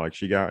her. Like,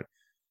 she got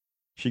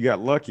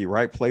lucky.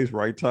 Right place,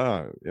 right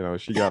time.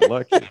 She got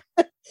lucky.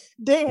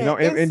 Damn.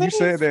 And you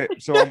said that.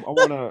 So I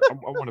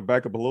wanna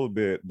back up a little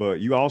bit, but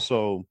you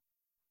also,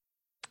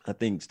 I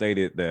think,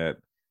 stated that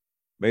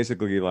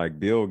basically, like,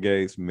 Bill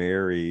Gates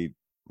married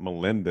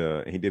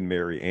Melinda, and he didn't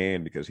marry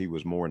Anne because he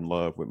was more in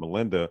love with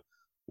Melinda.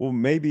 Well,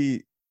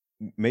 maybe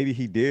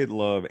he did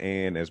love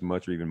Anne as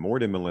much or even more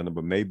than Melinda,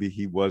 but maybe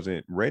he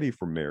wasn't ready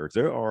for marriage.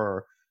 There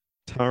are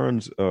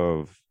tons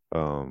of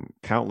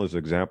countless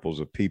examples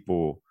of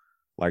people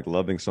like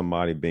loving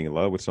somebody, being in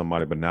love with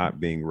somebody, but not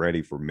being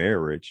ready for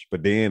marriage.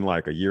 But then,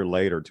 like, a year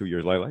later, 2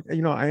 years later, like,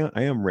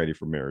 I am ready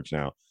for marriage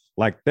now.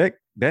 Like, that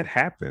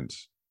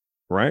happens,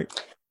 right?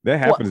 That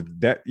happens.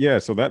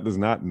 So that does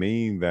not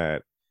mean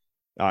that,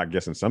 I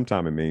guess, in some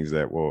time it means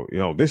that, well,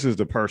 this is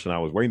the person I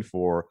was waiting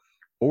for.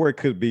 Or it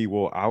could be,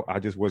 well, I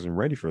just wasn't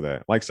ready for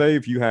that. Like, say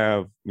if you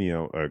have,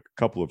 a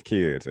couple of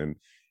kids and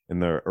in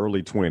their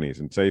early 20s,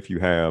 and say if you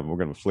have, we're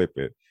going to flip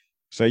it.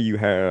 Say you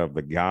have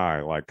the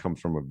guy, like,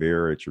 comes from a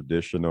very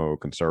traditional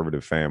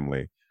conservative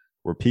family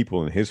where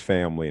people in his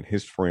family and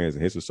his friends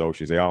and his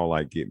associates, they all,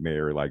 like, get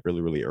married, like, really,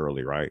 really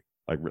early, right?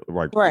 Like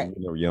right.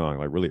 Young,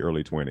 like really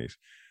early 20s.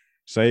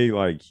 Say,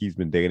 like, he's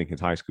been dating his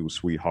high school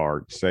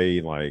sweetheart.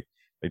 Say, like,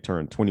 they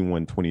turn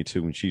 21,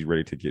 22, and she's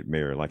ready to get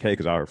married. Like, hey,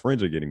 because our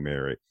friends are getting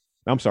married.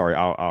 I'm sorry,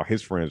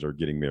 his friends are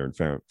getting married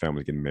and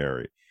families getting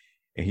married.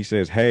 And he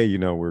says, hey,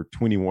 we're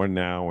 21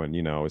 now, and,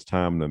 it's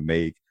time to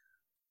make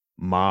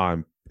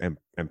mom and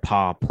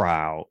pa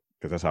proud,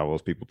 because that's how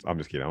those people, I'm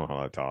just kidding, I don't know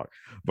how to talk.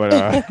 But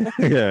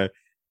yeah,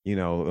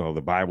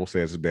 the Bible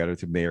says it's better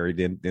to marry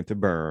than to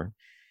burn.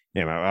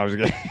 And I was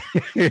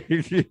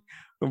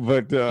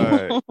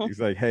but he's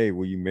like, hey,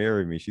 will you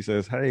marry me? She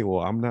says, hey,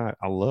 well,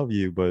 I love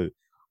you, but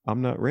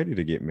I'm not ready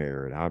to get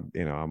married.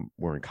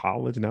 We're in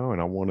college now, and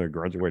I want to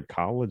graduate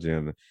college,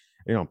 and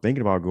I'm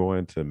thinking about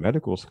going to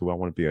medical school. I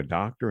want to be a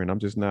doctor, and I'm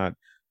just not.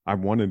 I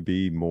want to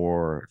be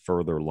more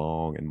further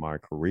along in my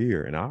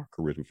career, in our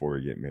careers, before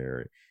we get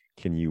married.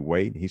 Can you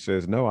wait? He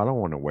says, no, I don't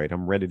want to wait.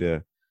 I'm ready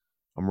to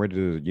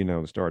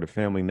start a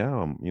family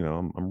now.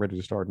 I'm ready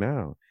to start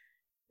now.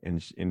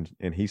 And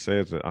he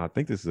says, I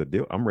think this is a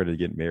deal. I'm ready to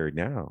get married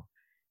now.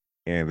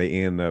 And they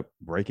end up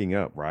breaking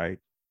up, right?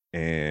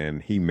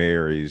 And he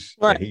marries,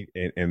 right.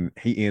 and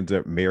he ends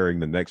up marrying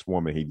the next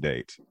woman he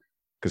dates,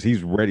 because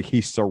he's ready.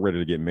 He's so ready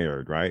to get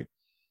married, right?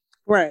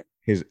 Right.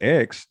 His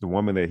ex, the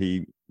woman that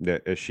he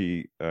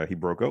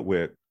broke up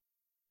with,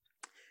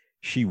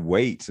 she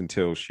waits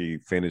until she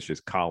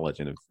finishes college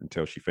and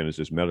until she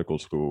finishes medical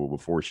school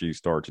before she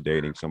starts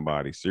dating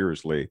somebody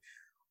seriously,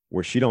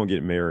 where she don't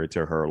get married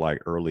to her,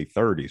 like, early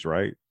 30s,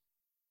 right?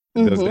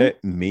 Mm-hmm. Does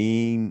that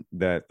mean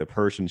that the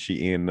person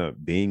she ended up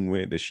being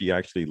with, does she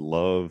actually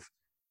love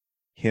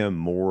him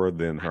more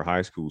than her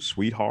high school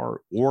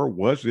sweetheart? Or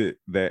was it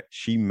that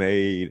she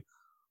made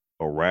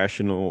a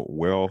rational,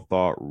 well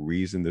thought,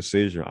 reasoned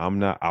decision?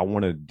 I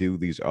want to do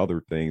these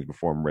other things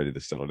before I'm ready to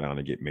settle down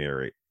and get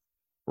married,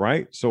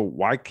 right? So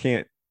why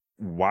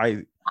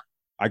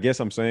I guess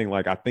I'm saying,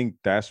 like, I think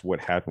that's what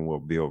happened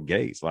with Bill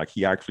Gates. Like,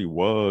 he actually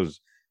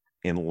was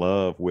in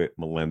love with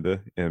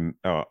Melinda, and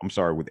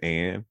with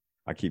Anne.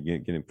 I keep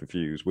getting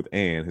confused with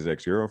Anne, his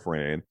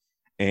ex-girlfriend.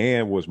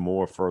 Anne was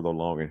more further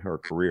along in her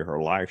career,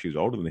 her life. She was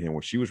older than him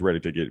when she was ready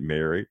to get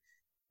married,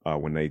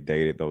 when they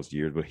dated those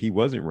years, but he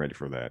wasn't ready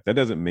for that. That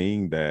doesn't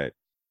mean that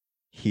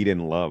he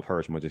didn't love her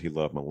as much as he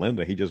loved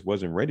Melinda. He just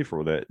wasn't ready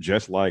for that.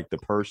 Just like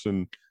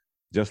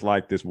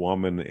this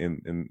woman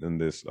in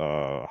this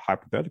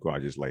hypothetical I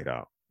just laid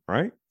out,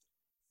 right?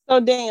 So,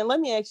 Dan,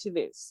 let me ask you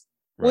this.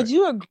 Right. Would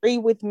you agree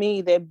with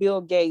me that Bill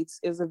Gates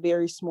is a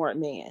very smart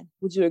man?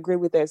 Would you agree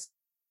with that?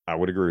 I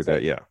would agree with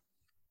that, yeah.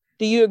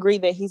 Do you agree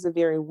that he's a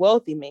very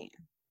wealthy man?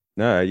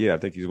 Yeah, I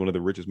think he's one of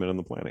the richest men on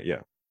the planet, yeah.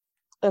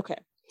 Okay.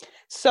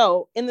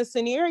 So, in the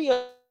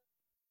scenario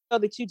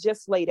that you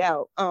just laid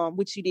out,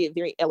 which you did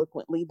very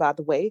eloquently, by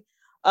the way,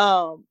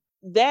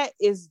 that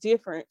is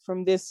different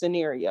from this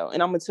scenario.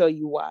 And I'm going to tell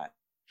you why.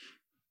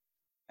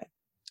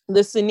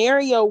 The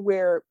scenario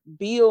where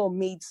Bill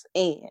meets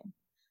Anne,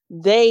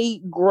 they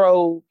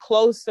grow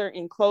closer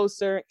and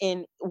closer.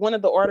 In one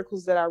of the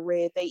articles that I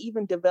read, they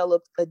even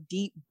developed a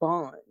deep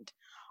bond.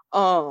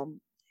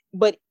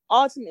 But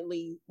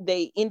ultimately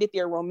they ended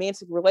their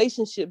romantic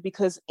relationship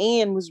because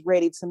Anne was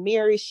ready to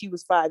marry. She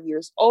was 5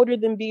 years older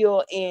than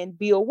Bill, and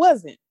Bill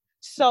wasn't.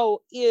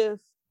 So if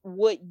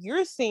what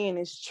you're saying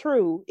is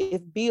true,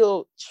 if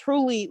Bill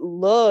truly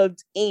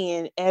loved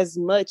Anne as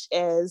much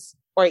as,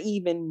 or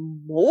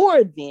even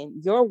more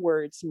than, your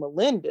words,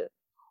 Melinda,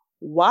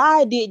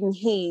 why didn't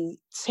he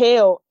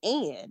tell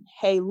Anne,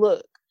 hey,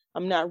 look,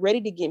 I'm not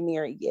ready to get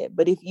married yet,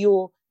 but if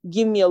you'll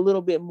give me a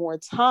little bit more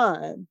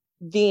time,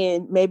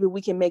 then maybe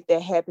we can make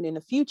that happen in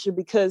the future?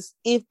 Because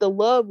if the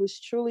love was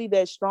truly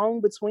that strong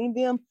between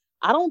them,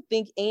 I don't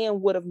think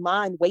Anne would have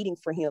mind waiting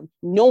for him,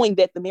 knowing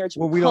that the marriage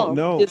Well, would we don't come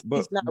know, because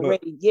he's not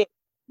ready yet.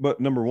 but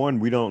number one,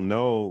 we don't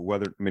know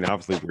whether. I mean,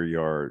 obviously, we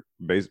are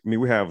based. I mean,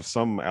 we have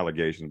some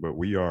allegations, but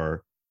we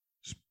are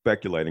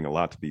speculating a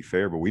lot to be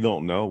fair. But we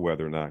don't know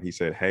whether or not he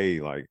said, "Hey,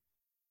 like,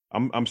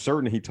 I'm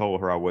certain he told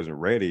her I wasn't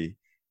ready."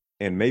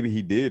 And maybe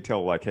he did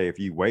tell her, like, hey, if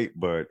you wait,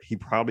 but he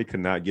probably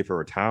could not give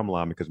her a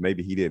timeline because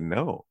maybe he didn't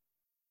know.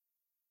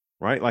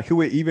 Right. Like, who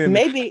would even,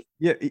 Maybe,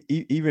 yeah,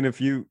 even if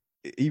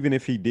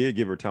he did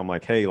give her time,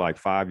 like, hey, like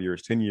 5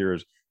 years, 10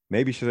 years,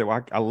 maybe she said,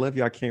 well, I love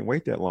you. I can't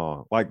wait that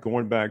long. Like,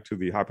 going back to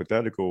the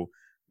hypothetical,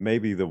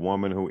 maybe the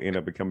woman who ended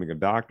up becoming a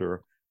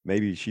doctor,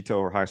 maybe she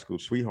told her high school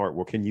sweetheart,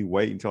 well, can you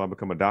wait until I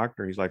become a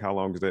doctor? And he's like, how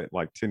long is that?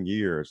 Like 10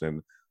 years.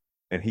 And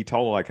he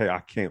told her, like, hey, I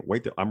can't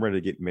wait. I'm ready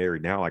to get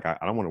married now. Like, I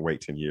don't want to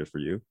wait 10 years for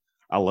you.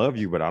 I love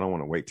you, but I don't want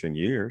to wait 10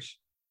 years.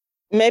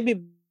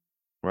 maybe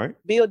Right.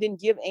 Bill didn't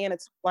give Anne a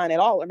timeline at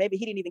all, or maybe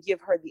he didn't even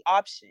give her the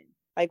option.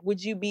 Like,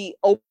 would you be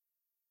open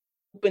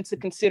to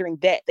considering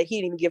that he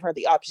didn't even give her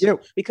the option? Yeah.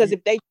 Because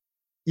if they,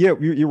 yeah,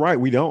 you're right.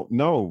 We don't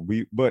know.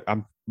 But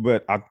I'm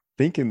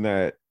thinking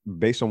that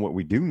based on what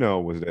we do know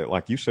was that,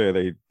 like you said,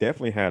 they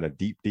definitely had a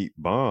deep, deep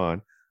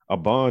bond, a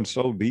bond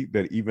so deep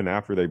that even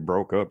after they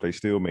broke up, they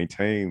still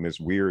maintained this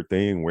weird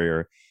thing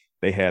where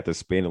they had to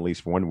spend at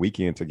least one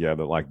weekend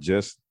together, like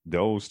just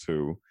those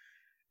two.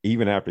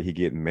 Even after he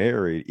get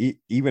married,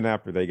 even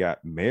after they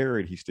got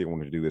married, he still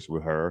wanted to do this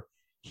with her.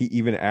 He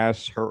even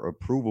asked her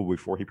approval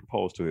before he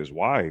proposed to his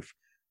wife.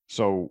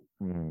 So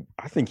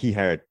I think he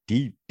had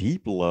deep,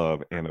 deep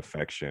love and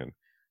affection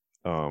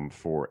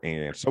for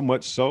Anne. So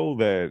much so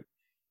that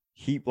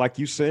he, like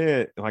you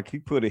said, like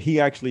he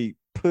actually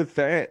put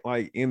that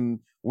like in.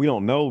 We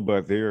don't know,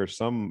 but there are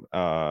some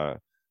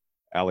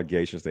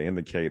allegations that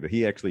indicate that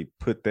he actually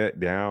put that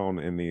down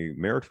in the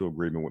marital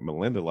agreement with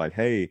Melinda. Like,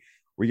 hey,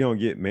 we're gonna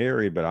get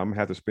married, but I'm gonna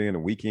have to spend a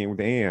weekend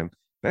with Anne.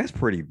 That's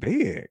pretty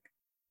big.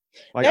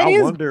 Like, that I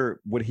is, wonder,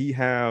 would he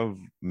have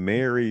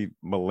married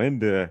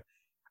Melinda?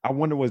 I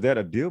wonder, was that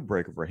a deal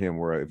breaker for him?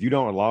 Where if you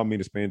don't allow me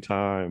to spend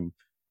time,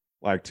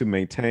 like to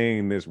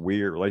maintain this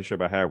weird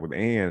relationship I have with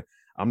Anne,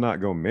 I'm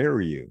not gonna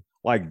marry you.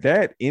 Like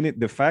that in it,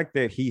 the fact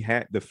that he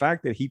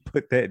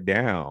put that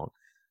down,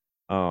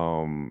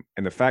 and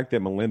the fact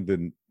that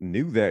Melinda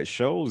knew that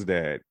shows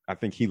that I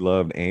think he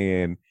loved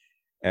Anne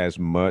as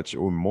much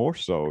or more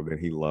so than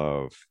he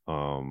loved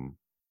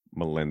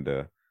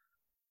Melinda.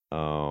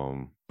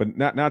 But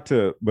not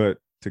to but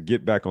to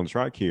get back on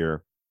track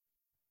here,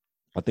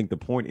 I think the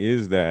point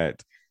is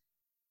that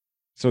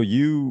so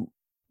you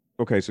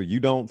okay, so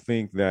you don't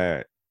think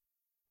that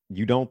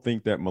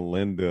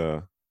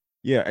Melinda,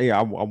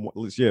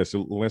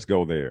 so let's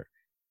go there.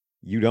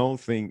 You don't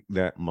think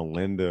that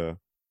Melinda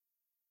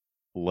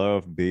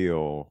loved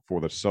Bill for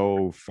the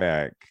sole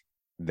fact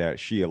that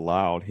she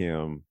allowed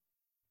him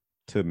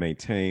to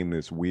maintain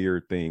this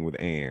weird thing with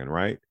Anne,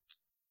 right?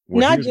 Well,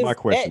 not here's my just that,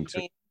 question too.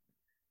 Dan,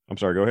 I'm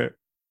sorry, go ahead.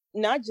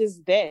 not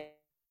just that.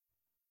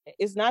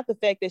 It's not the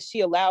fact that she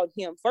allowed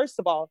him, first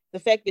of all, the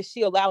fact that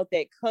she allowed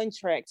that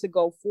contract to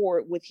go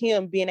forward with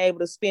him being able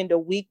to spend a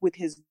week with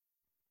his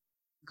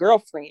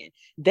girlfriend.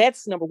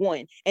 That's number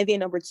one. And then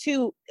number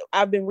two,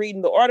 I've been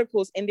reading the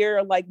articles, and there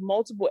are like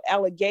multiple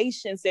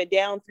allegations that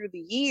down through the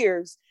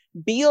years,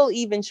 Bill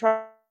even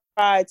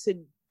tried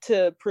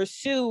to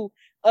pursue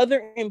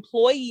other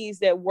employees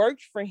that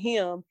worked for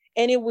him.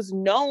 And it was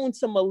known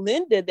to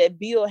Melinda that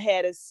Bill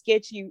had a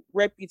sketchy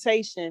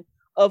reputation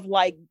of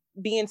like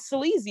being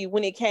sleazy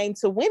when it came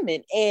to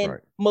women. And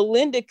Right.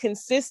 Melinda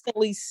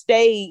consistently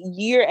stayed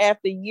year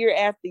after year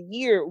after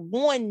year,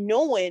 one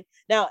knowing.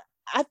 Now,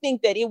 I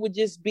think that it would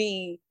just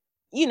be,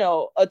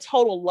 a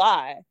total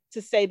lie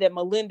to say that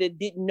Melinda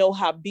didn't know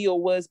how Bill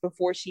was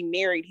before she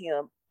married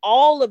him.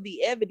 All of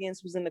the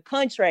evidence was in the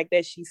contract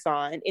that she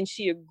signed, and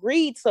she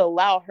agreed to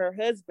allow her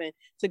husband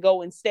to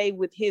go and stay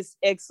with his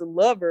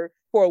ex-lover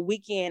for a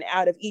weekend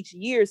out of each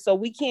year. So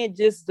we can't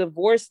just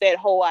divorce that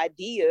whole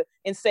idea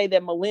and say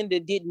that Melinda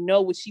didn't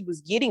know what she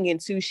was getting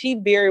into. She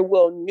very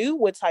well knew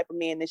what type of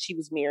man that she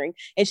was marrying,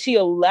 and she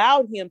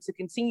allowed him to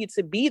continue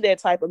to be that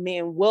type of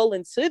man well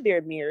into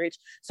their marriage.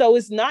 So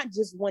it's not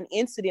just one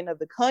incident of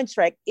the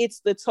contract,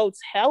 it's the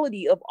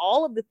totality of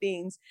all of the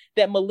things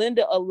that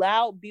Melinda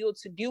allowed Bill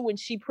to do, and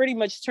she pretty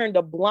much turned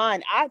a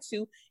blind eye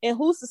to. And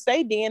who's to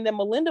say, Dan, that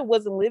Melinda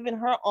wasn't living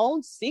her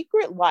own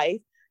secret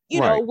life,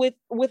 Right.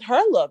 with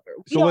her lover?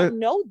 We So let don't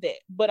know that,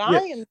 but yeah, I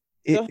am.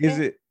 Go is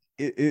ahead.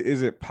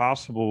 it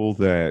possible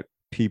that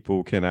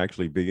people can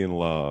actually be in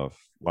love,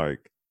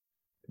 like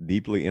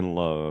deeply in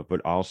love,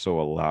 but also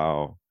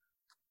allow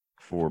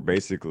for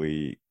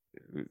basically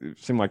it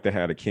seemed like they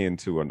had akin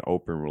to an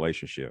open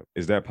relationship.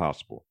 Is that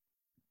possible?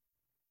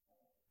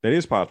 That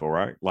is possible,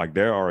 right? Like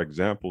there are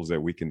examples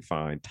that we can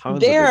find, tons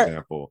of There,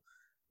 example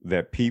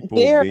that people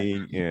there,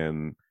 being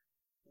in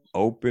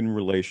open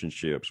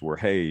relationships where,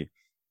 hey,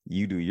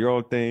 you do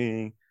your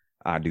thing,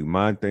 I do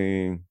my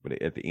thing,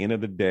 but at the end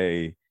of the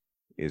day,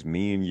 it's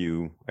me and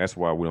you. That's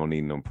why we don't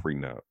need no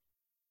prenup.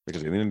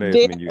 Because at the end of the day,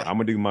 it's there. me and you. I'm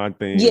gonna do my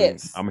thing.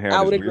 Yes, I'm gonna have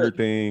I this would weird agree.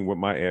 thing with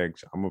my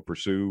ex. I'm gonna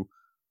pursue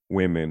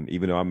women,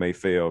 even though I may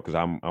fail because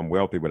I'm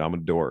wealthy, but I'm a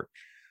dork.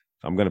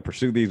 I'm gonna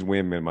pursue these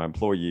women, my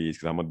employees,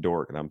 because I'm a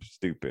dork and I'm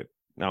stupid.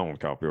 I don't want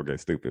to call Bill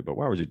Gates stupid, but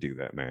why would you do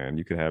that, man?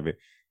 You could have it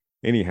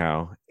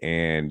anyhow,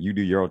 and you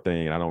do your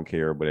thing. I don't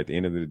care. But at the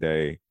end of the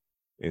day,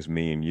 it's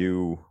me and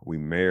you. We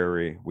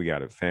marry. We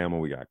got a family.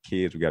 We got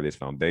kids. We got this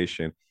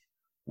foundation.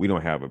 We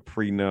don't have a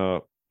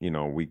prenup.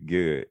 We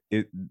good.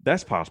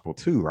 That's possible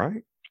too,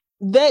 right?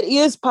 That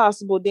is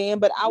possible, Dan,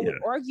 but I would Yeah.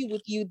 argue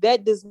with you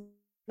that does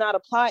not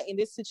apply in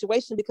this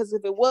situation, because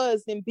if it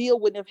was, then Bill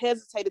wouldn't have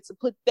hesitated to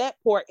put that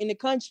part in the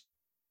contract,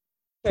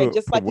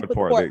 just Put like he what put the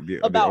part? part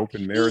The about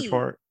open marriage he,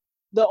 part?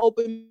 the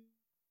open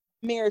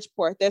marriage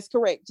part. That's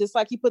correct. Just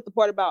like he put the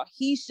part about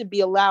he should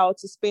be allowed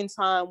to spend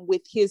time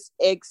with his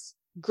ex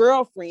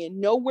girlfriend.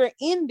 Nowhere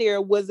in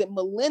there was it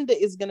Melinda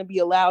is going to be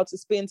allowed to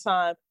spend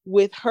time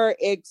with her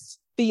ex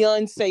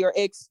fiance or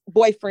ex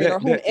boyfriend or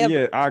That whomever.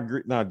 yeah, I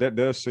agree. Now that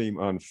does seem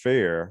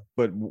unfair,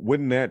 but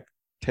wouldn't that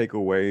take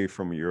away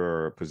from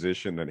your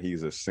position that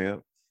he's a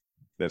simp?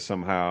 That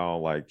somehow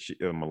like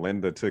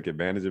Melinda took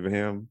advantage of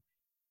him?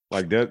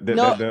 Like that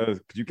No, does,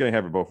 because you can't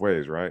have it both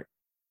ways, right?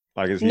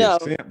 Like is he a no,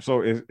 simp?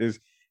 So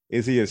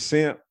is he a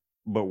simp?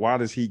 But why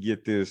does he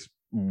get this?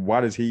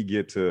 Why does he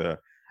get to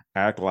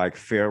act like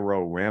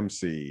Pharaoh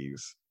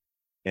Ramses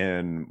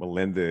and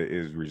Melinda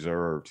is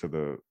reserved to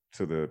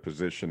the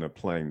position of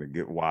playing the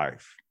good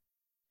wife,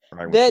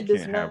 right? When she that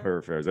does can't have not. her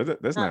affairs.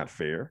 That's not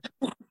fair,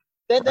 That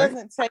right?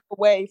 doesn't take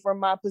away from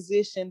my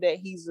position that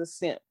he's a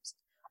simp.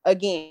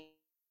 Again,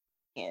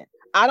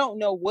 I don't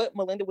know what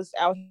Melinda was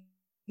out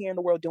here in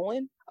the world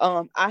doing.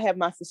 I have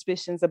my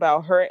suspicions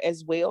about her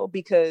as well,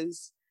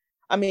 because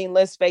I mean,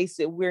 let's face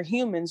it, we're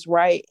humans,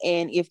 right?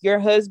 And if your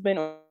husband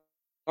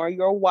or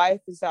your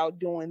wife is out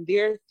doing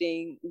their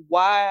thing,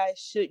 why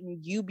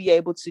shouldn't you be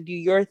able to do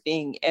your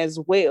thing as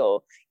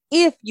well?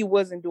 If you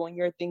wasn't doing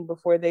your thing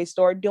before they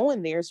start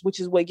doing theirs,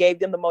 which is what gave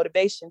them the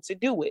motivation to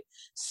do it.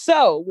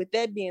 So, with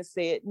that being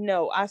said,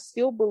 no, I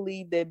still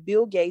believe that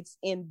Bill Gates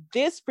in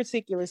this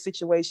particular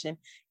situation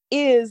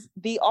is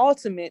the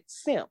ultimate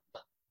simp.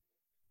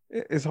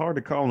 It's hard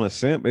to call him a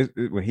simp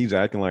when he's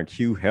acting like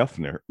Hugh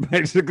Hefner,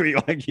 basically.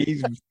 Like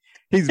he's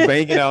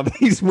banging out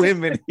these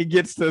women. He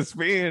gets to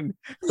spend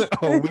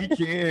a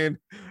weekend,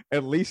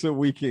 at least a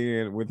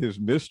weekend, with his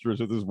mistress,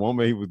 with this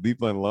woman he was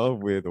deeply in love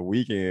with. A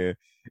weekend,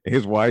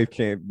 his wife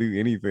can't do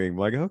anything.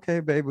 Like,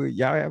 okay, baby,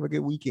 y'all have a good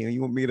weekend.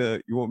 You want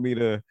me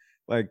to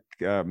like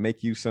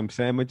make you some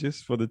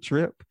sandwiches for the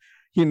trip,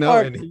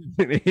 Or and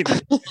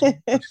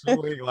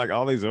pursuing like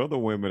all these other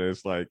women.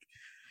 It's like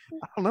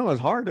I don't know. It's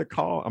hard to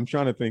call. I'm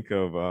trying to think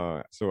of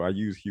so I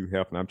use Hugh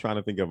Hefner. I'm trying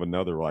to think of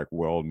another like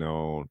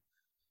well-known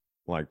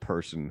like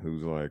person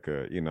who's like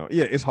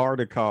yeah, it's hard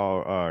to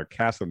call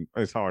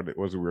it's hard, it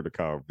was weird to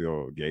call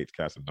Bill Gates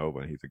Casanova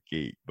and he's a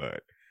geek,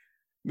 but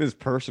this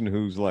person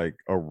who's like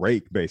a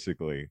rake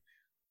basically,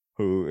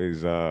 who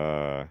is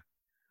I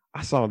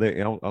saw that,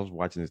 I was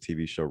watching this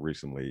TV show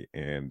recently,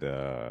 and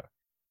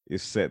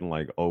it's set in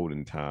like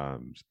olden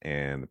times,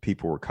 and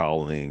people were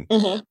calling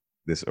Mhm.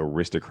 this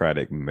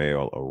aristocratic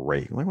male a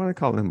rake. Like, why are they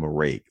calling him a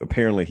rake?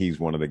 Apparently, he's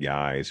one of the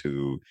guys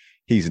who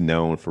he's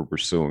known for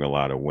pursuing a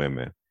lot of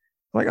women.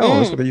 Like, oh,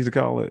 that's what Mm. they used to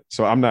call it.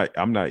 So I'm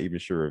not even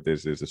sure if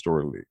this is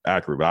historically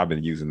accurate, but I've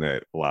been using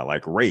that a lot,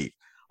 like rape.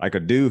 Like a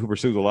dude who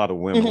pursues a lot of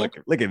women.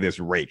 Mhm. Look at this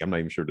rake. I'm not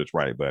even sure that's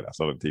right, but I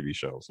saw the TV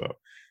show, so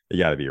it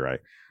got to be right.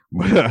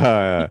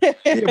 But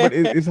yeah, but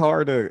it's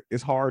hard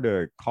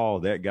to call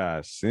that guy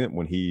a simp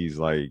when he's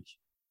like,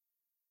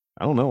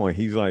 I don't know, when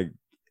he's like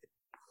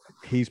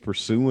he's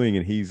pursuing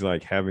and he's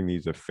like having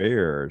these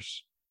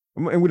affairs.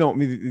 And we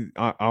don't.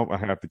 I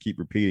have to keep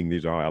repeating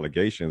these are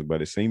allegations,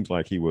 but it seems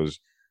like he was,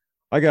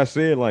 like I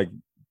said, like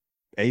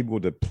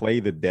able to play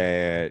the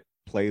dad,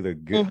 play the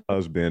good Mhm.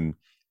 husband,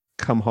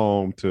 come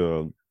home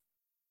to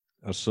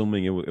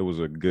assuming it was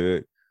a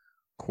good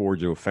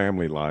cordial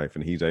family life,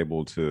 and he's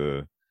able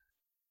to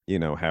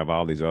have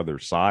all these other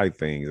side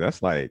things.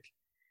 That's like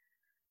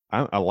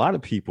a lot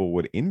of people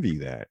would envy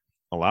that.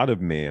 A lot of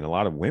men, a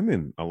lot of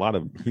women, a lot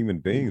of human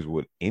beings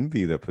would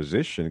envy the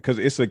position because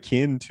it's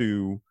akin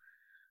to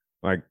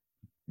like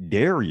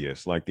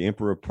Darius, like the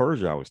Emperor of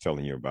Persia I was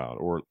telling you about,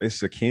 or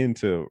it's akin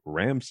to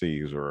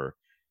Ramses or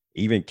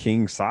even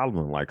King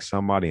Solomon, like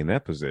somebody in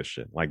that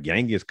position, like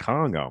Genghis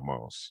Khan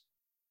almost.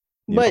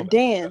 But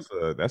Dan,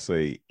 That's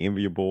a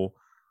enviable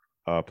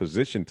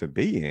position to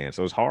be in.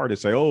 So it's hard to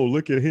say, oh,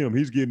 look at him,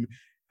 he's getting,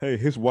 hey,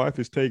 his wife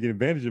is taking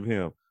advantage of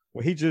him.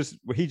 Well, he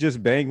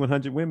just banged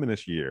 100 women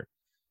this year.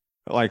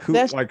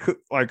 That's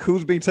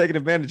Who's being taken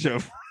advantage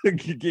of?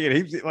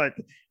 Again,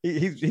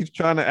 he's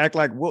trying to act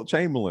like Wilt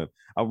Chamberlain.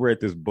 I read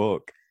this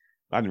book.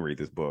 I didn't read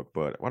this book,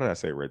 but why did I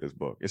say I read this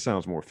book? It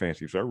sounds more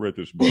fancy. So I read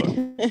this book,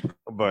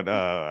 but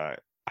I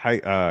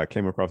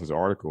came across this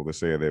article that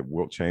said that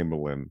Wilt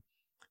Chamberlain.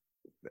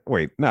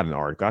 Wait, not an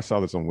article. I saw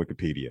this on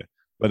Wikipedia,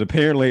 but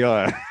apparently,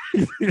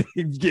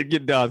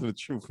 get down to the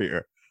truth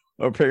here.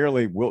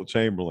 Apparently, Wilt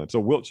Chamberlain. So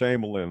Wilt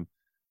Chamberlain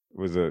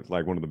was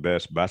like one of the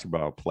best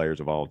basketball players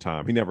of all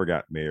time. He never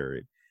got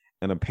married,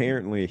 and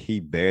apparently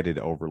he bedded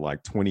over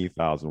like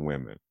 20,000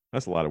 women.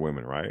 That's a lot of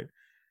women, right?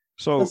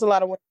 that's So a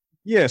lot of women.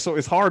 yeah, so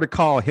it's hard to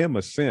call him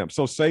a simp.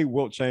 So say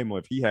Wilt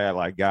Chamberlain, if he had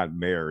like got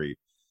married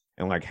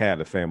and like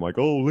had a family, like,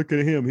 oh, look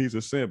at him, he's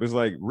a simp. It's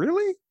like,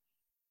 really?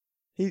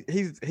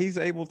 He's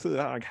able to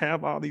like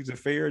have all these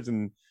affairs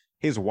and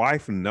his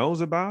wife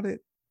knows about it.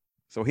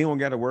 So he don't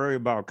got to worry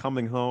about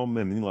coming home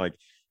and like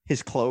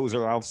his clothes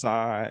are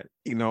outside,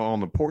 on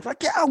the porch.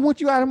 Like, yeah, I want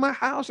you out of my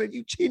house and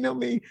you cheating on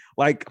me.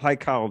 Like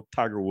how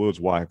Tiger Woods'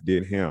 wife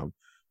did him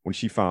when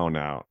she found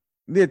out.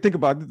 Yeah, think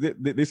about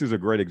it. This is a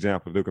great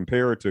example to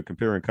compare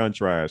and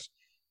contrast.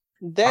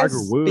 Tiger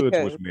That's Woods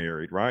because was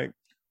married, right?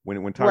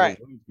 When Tiger right.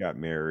 Woods got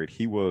married,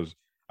 he was,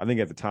 I think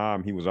at the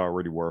time, he was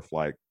already worth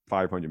like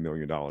 $500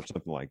 million,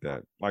 something like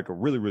that, like a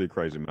really, really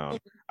crazy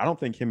amount. I don't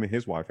think him and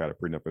his wife had a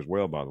prenup as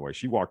well. By the way,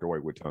 she walked away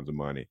with tons of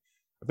money.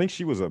 I think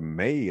she was a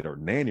maid or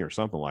nanny or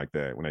something like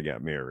that when they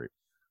got married.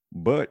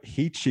 But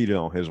he cheated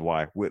on his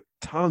wife with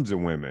tons of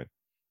women,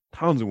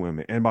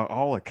 and by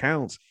all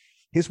accounts,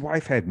 his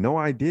wife had no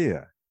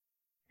idea.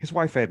 His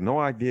wife had no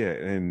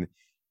idea, and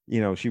she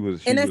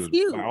And that's was by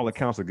huge. all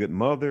accounts a good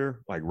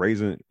mother, like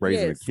raising the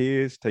Yes.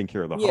 kids, taking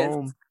care of the Yes.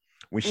 home.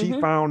 When she Hmm.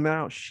 found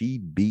out, she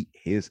beat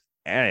his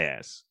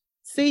ass.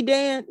 See,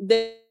 Dan,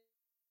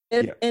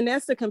 Yeah, and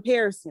that's the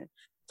comparison.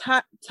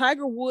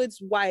 Tiger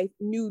Woods' wife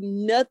knew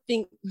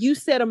nothing. You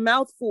said a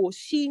mouthful.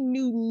 She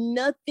knew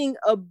nothing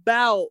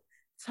about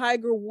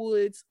Tiger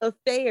Woods'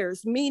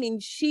 affairs, meaning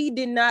she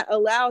did not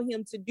allow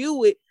him to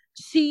do it.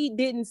 She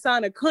didn't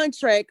sign a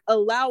contract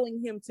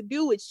allowing him to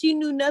do it. She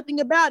knew nothing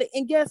about it.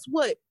 And guess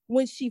what?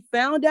 When she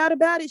found out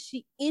about it,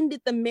 she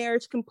ended the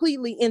marriage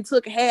completely and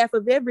took half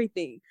of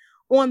everything.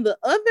 On the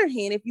other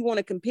hand, if you want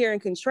to compare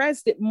and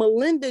contrast it,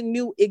 Melinda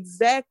knew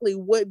exactly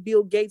what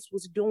Bill Gates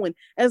was doing.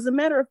 As a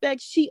matter of fact,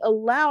 she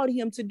allowed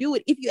him to do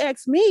it. If you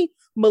ask me,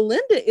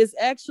 Melinda is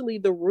actually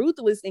the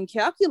ruthless and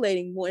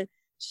calculating one.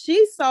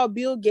 She saw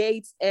Bill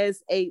Gates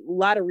as a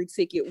lottery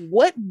ticket.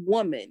 What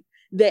woman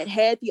that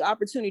had the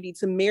opportunity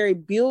to marry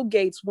Bill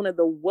Gates, one of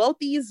the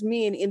wealthiest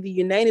men in the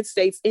United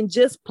States, and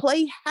just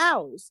play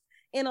house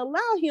and allow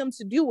him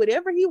to do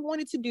whatever he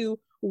wanted to do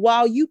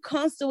while you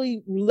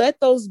constantly let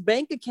those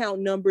bank account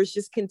numbers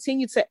just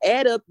continue to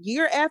add up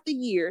year after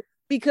year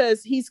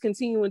because he's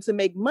continuing to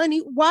make money?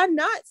 Why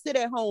not sit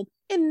at home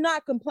and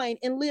not complain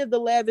and live the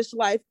lavish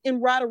life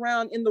and ride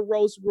around in the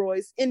Rolls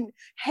Royce and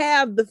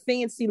have the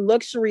fancy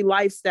luxury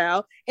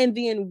lifestyle? And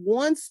then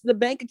once the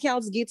bank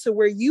accounts get to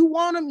where you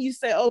want them, you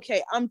say,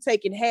 okay, I'm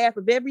taking half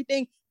of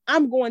everything.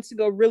 I'm going to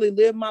go really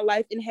live my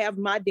life and have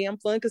my damn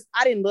fun because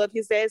I didn't love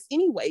his ass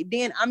anyway.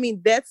 Then, I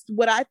mean, that's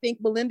what I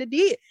think Belinda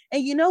did.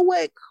 And you know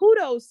what?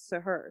 Kudos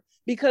to her,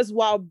 because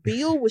while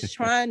Bill was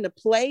trying to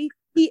play,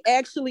 he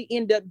actually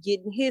ended up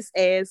getting his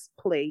ass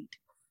played.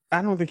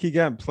 I don't think he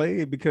got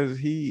played because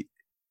he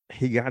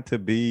got to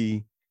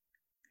be,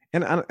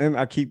 and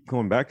I keep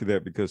going back to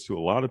that because to a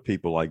lot of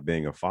people, like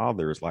being a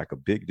father is like a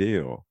big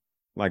deal,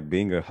 like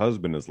being a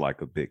husband is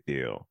like a big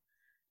deal.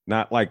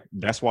 Not like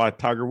that's why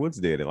Tiger Woods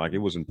did it. Like it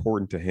was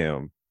important to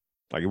him.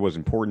 Like it was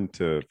important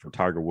for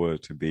Tiger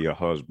Woods to be a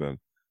husband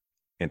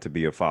and to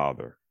be a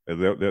father.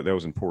 That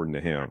was important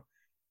to him.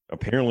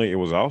 Apparently, it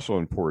was also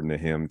important to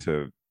him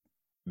to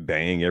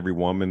bang every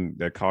woman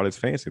that caught his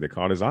fancy, that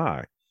caught his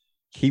eye.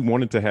 He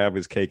wanted to have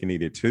his cake and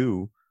eat it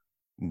too,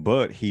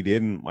 but he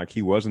didn't, like,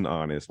 he wasn't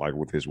honest like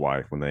with his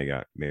wife when they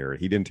got married.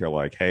 He didn't tell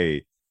like,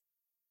 hey,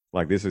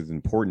 like this is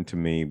important to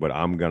me, but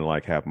I'm gonna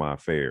like have my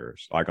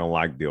affairs. Like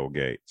unlike Bill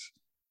Gates.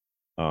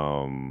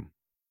 Um,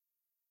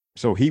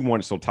 so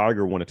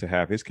Tiger wanted to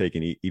have his cake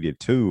and eat it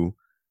too.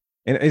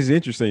 And it's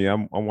interesting. I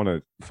want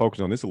to focus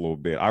on this a little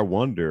bit. I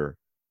wonder.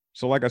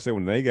 So, like I said,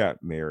 when they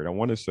got married, I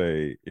want to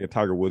say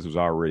Tiger Woods was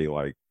already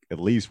like at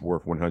least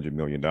worth $100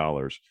 million. You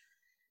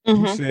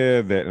Mm-hmm.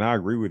 said that, and I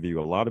agree with you.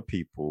 A lot of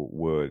people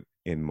would,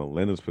 in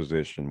Melinda's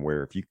position,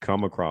 where if you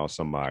come across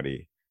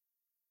somebody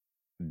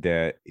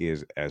that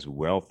is as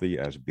wealthy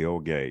as Bill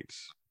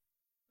Gates,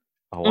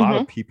 a lot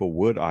Mm-hmm. of people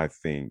would, I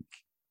think,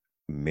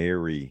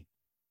 marry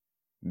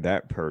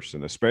that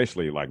person,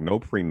 especially like no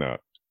prenup.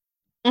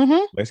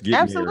 Mm-hmm. Let's get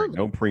married, Absolutely.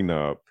 no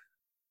prenup.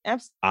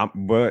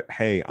 But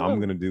hey, I'm Absolutely.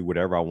 gonna do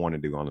whatever I want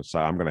to do on the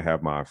side. I'm gonna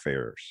have my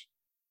affairs.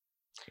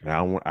 And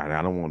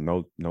I don't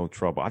want no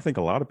trouble. I think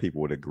a lot of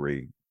people would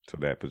agree to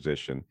that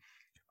position.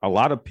 A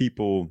lot of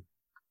people,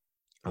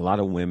 a lot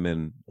of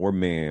women or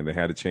men that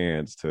had a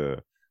chance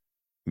to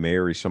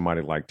marry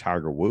somebody like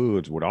Tiger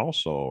Woods would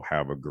also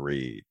have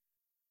agreed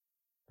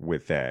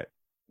with that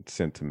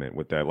sentiment,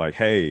 with that, like,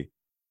 hey,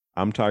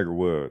 I'm Tiger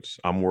Woods.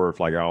 I'm worth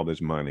like all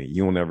this money.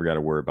 You don't ever got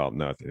to worry about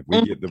nothing. If we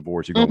Mhm. get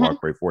divorced, you're gonna Mhm. walk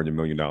away $400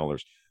 million.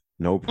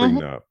 No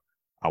Mhm. prenup.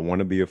 I want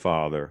to be a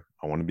father.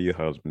 I want to be a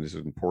husband. This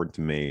is important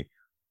to me,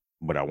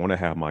 but I want to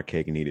have my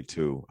cake and eat it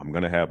too. I'm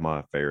gonna have my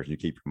affairs. You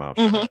keep your mouth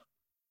shut. Mhm.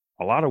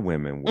 A lot of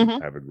women would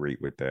Mhm. have agreed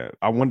with that.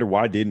 I wonder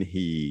why didn't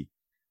he?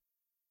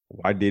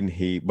 Why didn't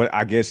he? But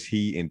I guess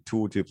he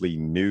intuitively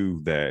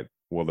knew that.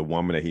 Well, the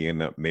woman that he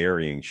ended up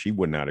marrying, she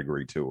would not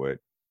agree to it.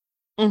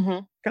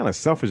 Mhm. Kind of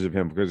selfish of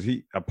him because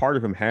a part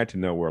of him had to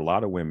know where a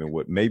lot of women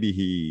would. Maybe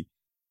he,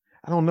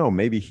 I don't know,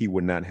 maybe he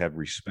would not have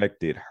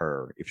respected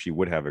her if she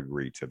would have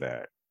agreed to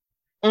that.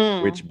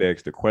 Mm. Which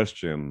begs the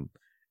question: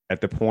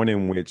 at the point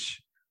in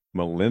which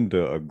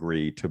Melinda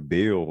agreed to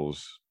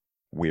Bill's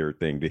weird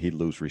thing, did he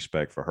lose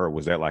respect for her?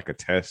 Was that like a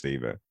test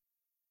even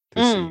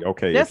to see? Mm.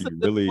 Okay, if That's a you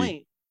good really,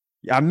 point.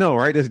 I know,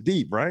 right? That's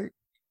deep, right?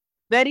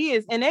 That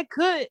is, and that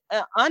could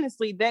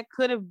honestly that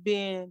could have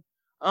been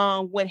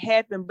what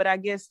happened. But I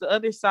guess the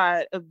other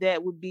side of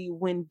that would be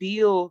when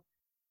Bill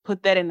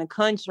put that in the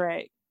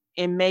contract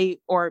and made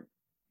or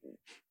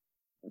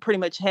pretty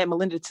much had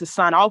Melinda to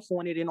sign off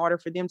on it in order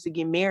for them to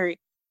get married.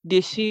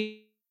 Did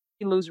she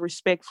lose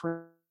respect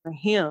for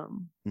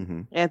him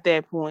Mm-hmm. at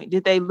that point?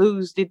 Did they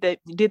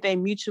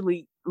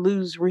mutually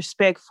lose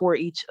respect for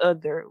each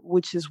other,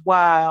 which is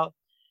why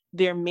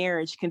their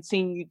marriage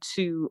continued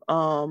to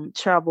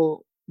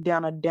travel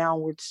down a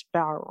downward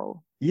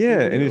spiral, if you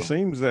Yeah, and it will.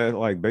 seems that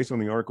like based on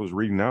the articles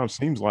reading now, it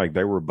seems like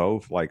they were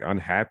both like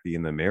unhappy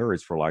in the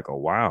marriage for like a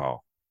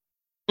while.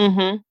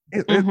 Mm-hmm.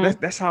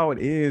 Mm-hmm. That's how it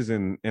is,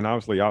 and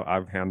obviously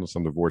I've handled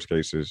some divorce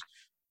cases.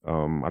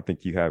 I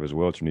think you have as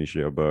well,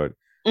 Tanisha. But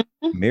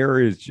Mm-hmm.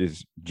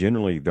 marriages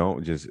generally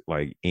don't just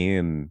like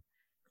end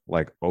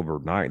like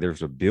overnight.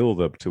 There's a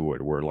build up to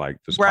it where like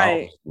the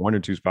spouse, Right. one or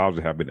two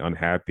spouses have been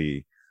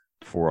unhappy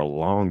for a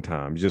long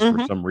time, just for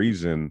Mm-hmm. some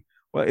reason.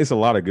 Well, it's a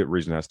lot of good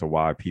reason as to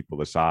why people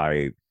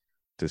decide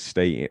to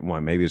stay in.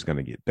 Well, maybe it's going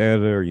to get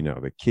better. You know,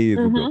 the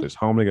kids, we built Mm-hmm. this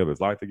home together,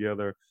 this life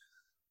together.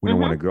 We don't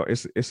want Mm-hmm. to go.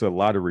 It's a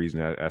lot of reason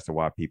as to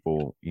why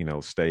people,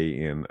 stay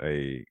in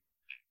a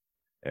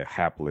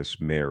hapless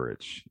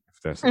marriage,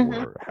 if that's a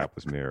Mm-hmm. word, a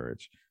hapless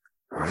marriage.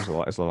 There's a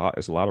lot. It's a lot.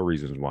 It's a lot of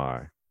reasons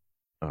why.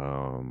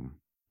 Um,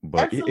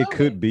 but it Absolutely.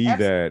 could be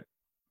Absolutely. that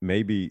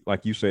maybe,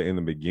 like you said in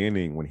the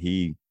beginning, when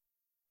he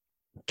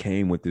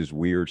came with this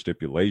weird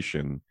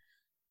stipulation,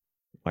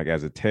 like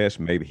as a test,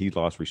 maybe he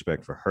lost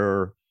respect for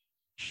her,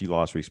 she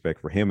lost respect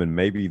for him, and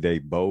maybe they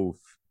both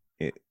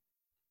i-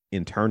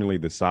 internally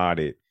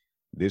decided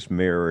this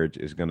marriage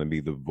is going to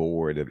be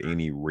devoid of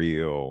any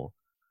real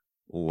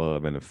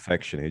love and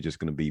affection. It's just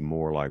going to be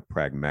more like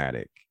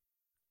pragmatic.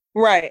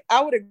 Right.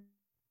 I would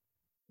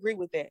agree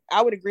with that.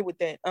 I would agree with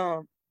that.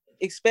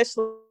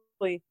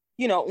 Especially,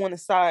 on the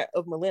side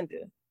of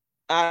Melinda.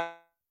 I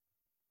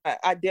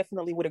I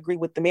definitely would agree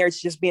with the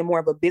marriage just being more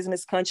of a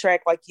business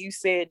contract, like you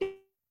said,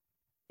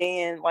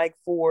 and like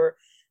for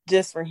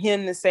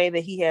him to say that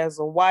he has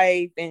a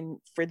wife and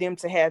for them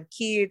to have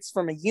kids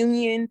from a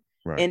union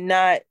Right. and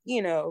not,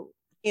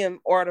 him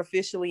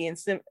artificially and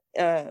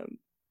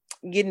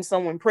getting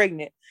someone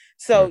pregnant. Right.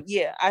 So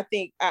yeah, I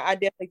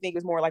definitely think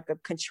it's more like a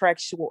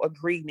contractual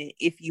agreement,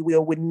 if you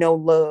will, with no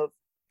love,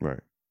 Right.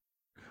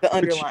 the Which,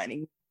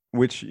 underlining.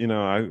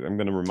 I'm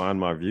going to remind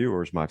my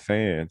viewers, my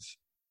fans.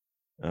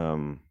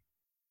 Um,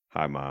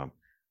 Hi, mom.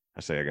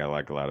 I say I got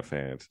like a lot of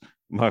fans.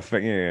 My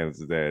fans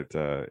that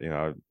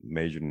I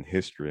majored in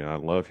history and I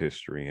love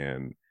history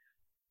and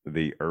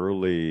the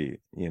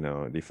early,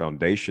 the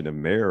foundation of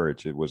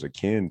marriage, it was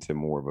akin to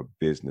more of a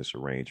business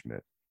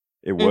arrangement.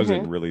 It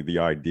wasn't Mm-hmm. really the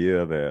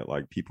idea that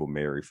like people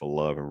marry for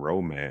love and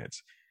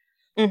romance.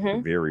 It's a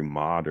Mm-hmm. very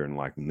modern,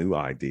 like new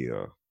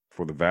idea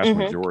for the vast Mm-hmm.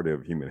 majority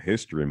of human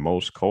history in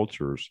most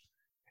cultures.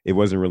 It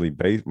wasn't really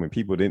based when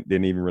people didn't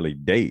even really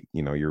date.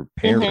 Your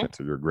Mm-hmm. parents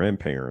or your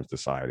grandparents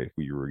decided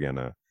who you were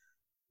gonna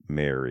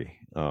marry.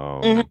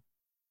 Mm-hmm.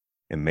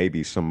 And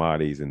maybe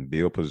somebody's in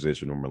Bill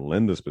position or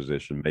Melinda's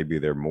position. Maybe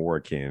they're more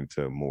akin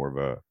to more of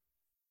a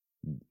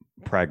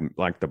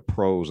like the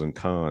pros and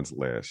cons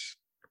list,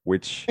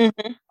 which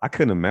Mm-hmm. I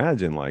couldn't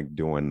imagine like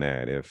doing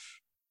that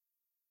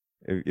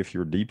if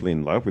you're deeply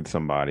in love with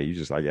somebody, you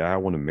just like, yeah, I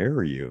want to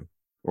marry you.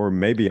 Or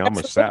maybe I'm a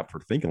Absolutely. sap for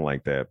thinking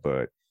like that,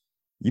 but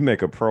you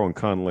make a pro and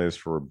con list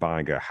for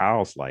buying a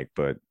house, like,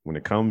 but when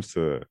it comes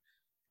to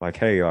like,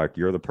 hey, like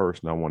you're the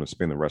person I want to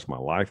spend the rest of my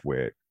life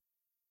with,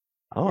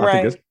 I don't know, I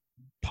think that's Right.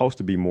 supposed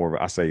to be more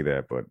of I say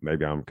that, but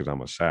maybe I'm because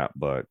I'm a sap,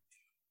 but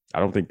I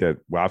don't think that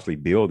well, obviously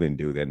Bill didn't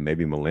do that.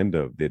 Maybe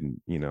Melinda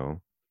didn't,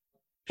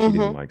 she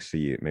didn't Mm-hmm. like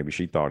see it. Maybe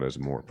she thought it was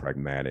more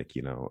pragmatic,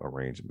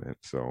 arrangement.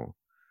 So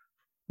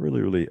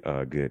really, really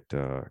good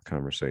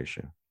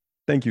conversation.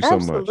 Thank you so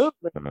much,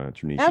 Absolutely.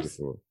 Tanisha, Absolutely.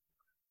 for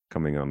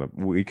coming on the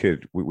we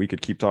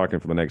could keep talking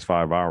for the next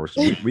 5 hours.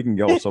 We can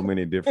go so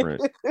many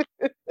different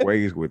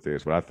ways with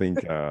this, but I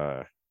think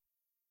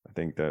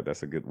that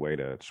that's a good way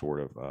to sort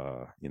of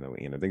end.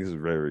 I think this is a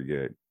very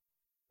good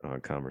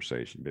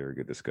conversation, very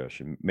good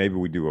discussion. Maybe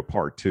we do a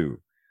part two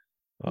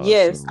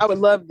Yes, soon. I would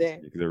love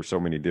that. There are so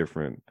many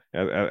different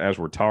as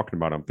we're talking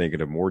about. I'm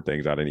thinking of more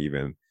things I didn't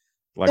even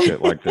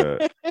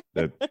the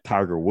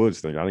Tiger Woods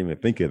thing. I didn't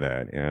even think of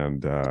that,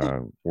 and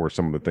or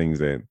some of the things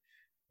that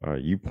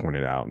you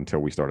pointed out until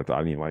we started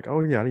talking. Like,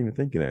 oh yeah, I didn't even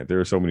think of that. There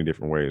are so many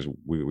different ways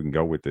we can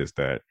go with this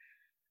that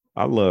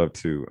I love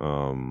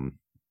to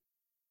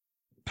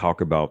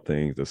talk about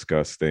things,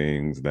 discuss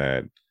things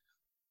that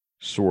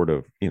sort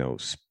of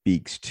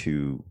speaks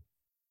to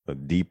a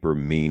deeper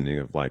meaning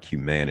of like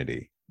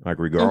humanity, like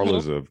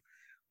regardless of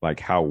like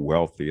how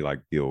wealthy like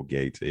Bill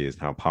Gates is,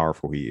 how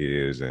powerful he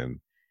is, and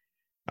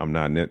I'm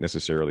not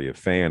necessarily a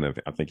fan of.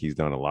 I think he's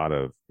done a lot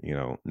of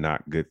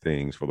not good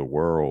things for the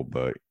world,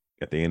 but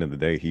at the end of the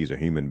day, he's a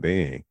human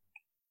being.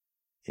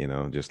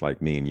 Just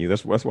like me and you.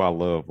 That's why I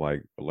love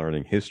like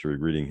learning history,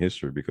 reading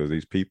history, because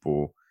these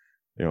people,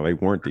 they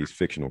weren't these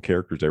fictional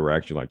characters. They were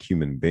actually like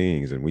human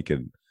beings, and we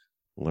could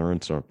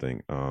learn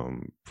something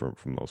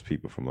from those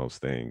people, from those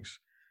things.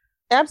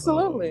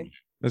 Absolutely.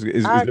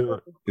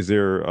 Is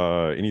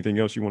there anything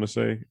else you want to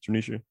say,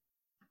 Tanisha?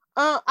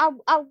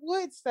 I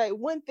would say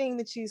one thing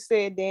that you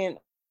said, Dan,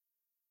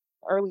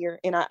 earlier,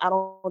 and I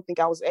don't think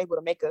I was able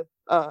to make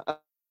a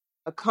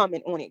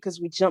comment on it because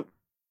we jumped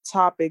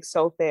topics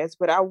so fast.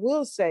 But I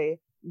will say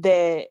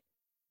that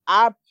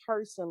I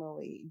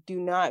personally do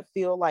not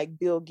feel like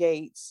Bill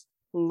Gates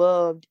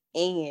loved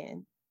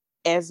Anne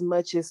as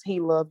much as he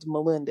loved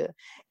Melinda.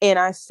 And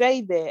I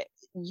say that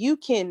you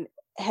can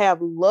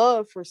have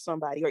love for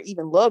somebody or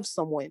even love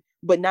someone,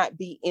 but not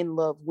be in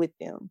love with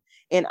them.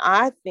 And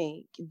I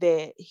think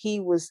that he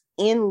was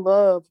in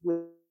love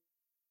with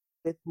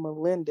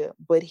Melinda,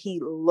 but he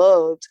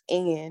loved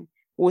Anne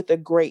with a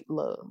great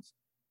love.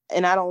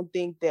 And I don't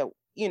think that,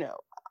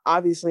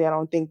 obviously, I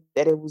don't think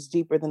that it was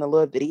deeper than the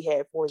love that he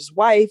had for his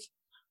wife,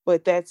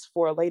 but that's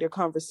for a later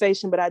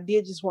conversation. But I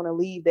did just want to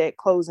leave that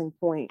closing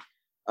point.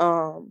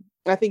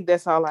 I think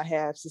that's all I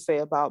have to say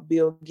about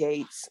Bill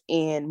Gates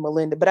and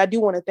Melinda. But I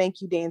do want to thank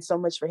you, Dan, so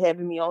much for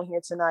having me on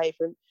here tonight,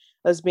 for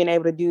us being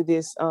able to do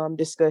this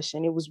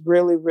discussion. It was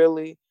really,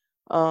 really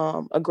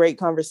a great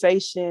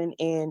conversation,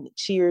 and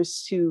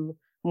cheers to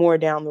more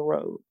down the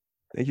road.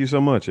 Thank you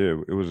so much.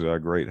 It was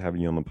great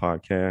having you on the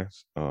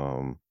podcast.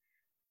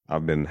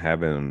 I've been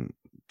having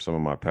some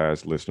of my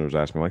past listeners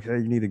ask me like, "Hey,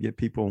 you need to get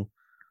people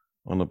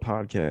on the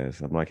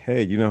podcast." I'm like,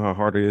 "Hey, you know how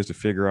hard it is to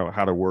figure out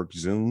how to work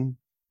Zoom,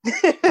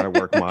 how to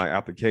work my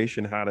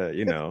application, how to,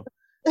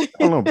 I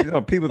don't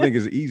know. People think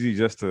it's easy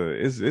just to.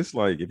 It's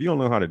like if you don't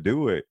know how to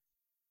do it,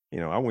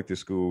 I went to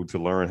school to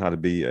learn how to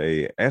be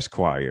a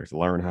esquire, to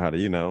learn how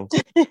to,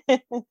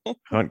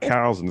 hunt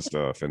cows and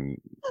stuff, and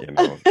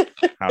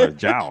how to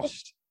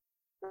joust,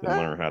 to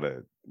learn how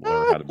to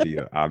be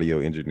an audio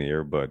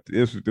engineer. But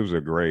this was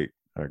a great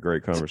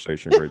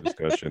conversation, great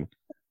discussion.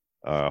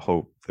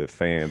 Hope the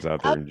fans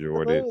out there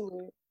enjoyed it,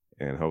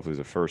 and hopefully it's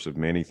the first of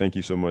many. Thank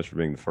you so much for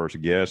being the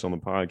first guest on the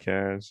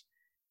podcast.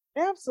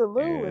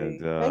 Absolutely.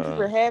 And, thank you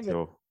for having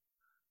me.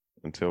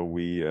 Until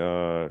we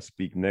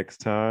speak next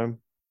time,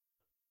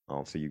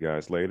 I'll see you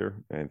guys later.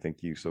 And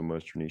thank you so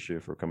much,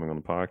 Tanisha, for coming on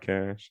the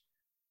podcast.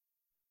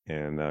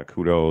 And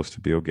kudos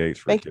to Bill Gates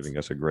for giving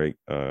us a great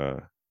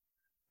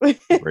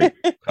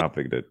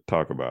topic to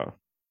talk about.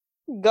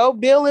 Go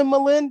Bill and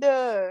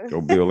Melinda.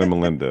 Go Bill and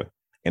Melinda.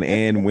 And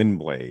Anne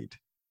Windblade.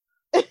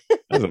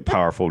 That's a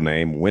powerful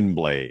name,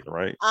 Windblade,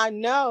 right? I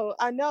know.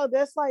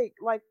 That's like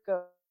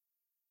a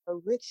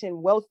rich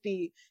and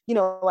wealthy,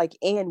 like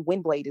Anne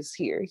Windblade is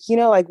here.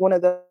 Like one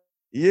of the.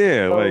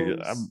 Yeah,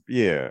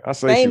 I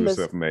say famous. She was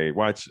self-made.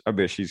 Watch, I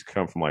bet she's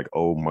come from like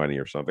old money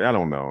or something. I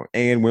don't know.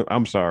 Anne,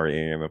 I'm sorry,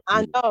 Anne.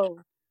 I know.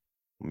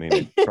 I mean,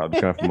 it probably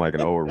come from like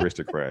an old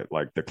aristocrat,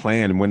 like the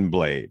clan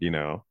Windblade,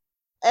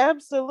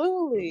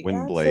 Absolutely.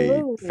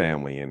 Windblade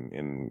family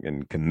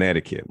in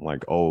Connecticut,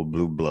 like old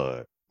blue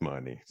blood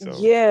money. So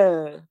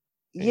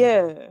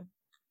yeah.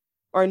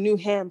 Or New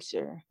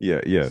Hampshire.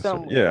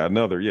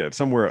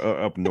 Somewhere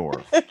up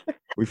north.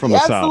 We from the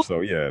south,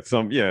 so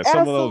some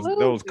of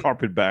those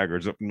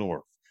carpetbaggers up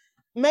north.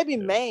 Maybe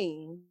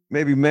Maine.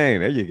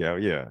 There you go.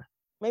 Yeah.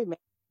 Maybe Maine.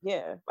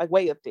 Yeah, like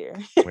way up there.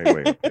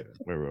 way up there.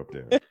 We're up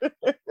there.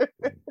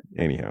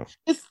 Anyhow,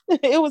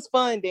 it was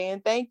fun,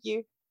 Dan. Thank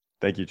you.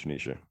 Thank you,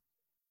 Tanisha.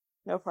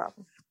 No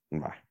problem.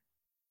 Bye.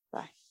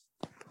 Bye.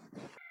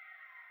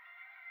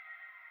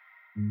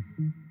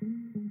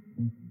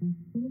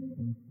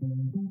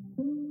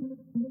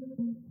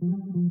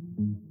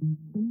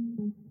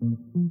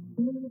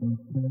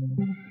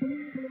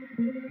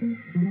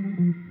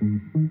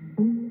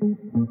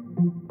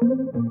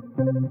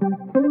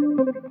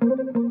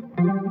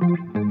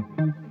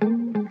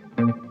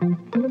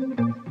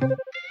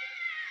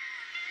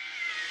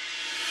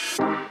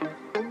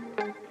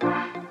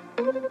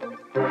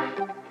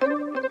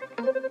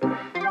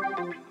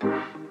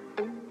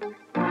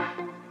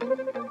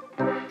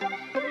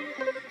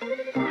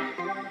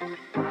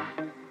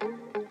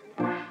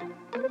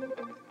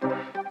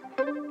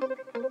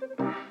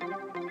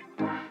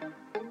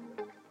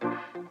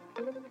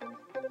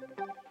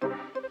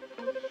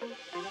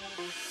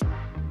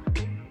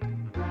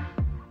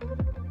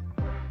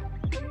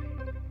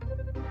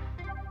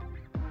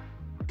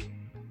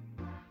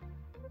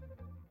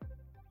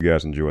 you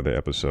guys enjoyed the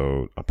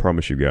episode. I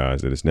promise you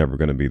guys that it's never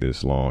going to be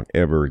this long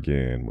ever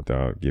again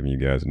without giving you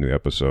guys a new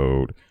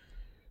episode.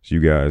 So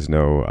you guys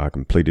know I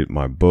completed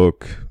my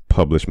book,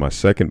 published my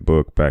second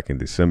book back in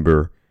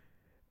December,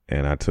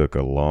 and I took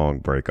a long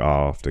break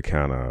off to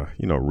kind of,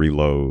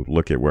 reload,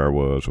 look at where I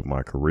was with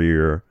my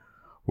career,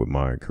 with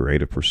my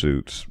creative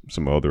pursuits,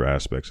 some other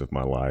aspects of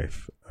my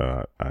life.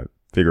 I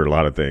figured a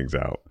lot of things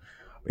out.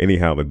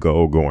 Anyhow, the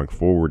goal going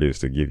forward is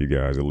to give you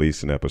guys at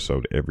least an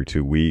episode every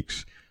 2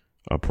 weeks.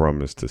 I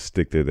promise to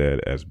stick to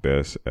that as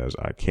best as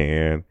I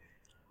can.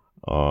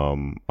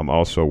 I'm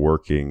also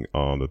working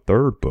on the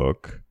third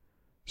book.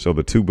 So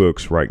the 2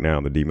 books right now,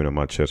 The Demon on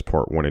My Chest,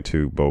 Part 1 and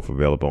 2, both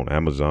available on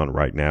Amazon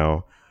right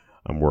now.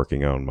 I'm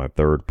working on my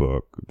third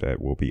book that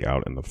will be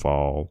out in the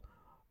fall.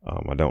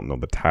 I don't know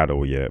the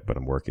title yet, but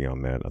I'm working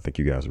on that. I think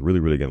you guys are really,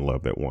 really going to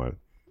love that one.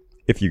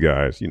 If you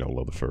guys,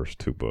 love the first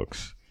 2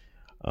 books.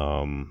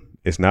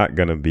 It's not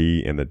going to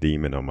be in the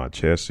Demon on My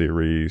Chest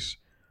series.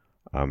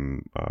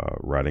 I'm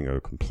writing a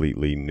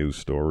completely new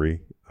story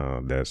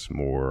that's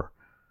more,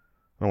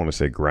 I don't want to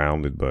say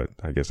grounded, but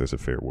I guess that's a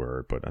fair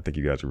word. But I think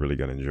you guys are really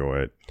going to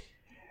enjoy it.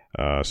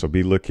 So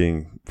be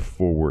looking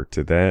forward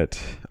to that.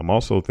 I'm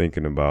also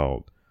thinking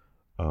about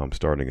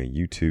starting a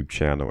YouTube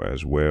channel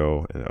as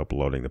well and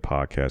uploading the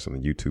podcast on the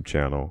YouTube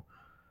channel.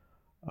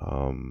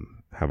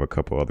 Have a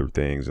couple other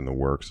things in the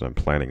works that I'm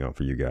planning on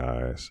for you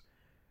guys.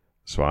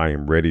 So I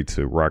am ready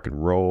to rock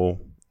and roll.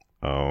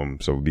 So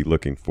we'll be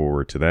looking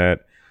forward to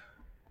that.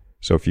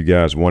 So if you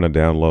guys want to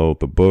download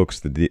the books,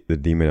 the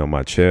Demon on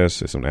My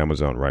Chest, it's on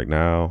Amazon right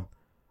now.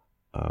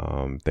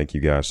 Thank you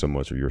guys so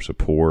much for your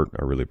support.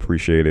 I really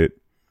appreciate it.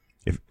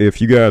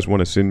 If you guys want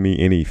to send me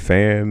any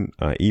fan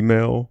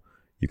email,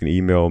 you can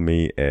email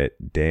me at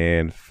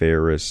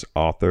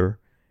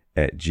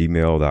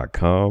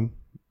danferrisauthor@gmail.com.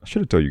 I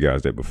should have told you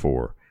guys that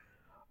before.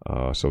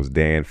 So it's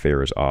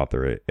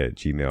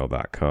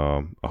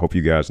danferrisauthor@gmail.com. I hope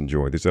you guys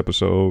enjoyed this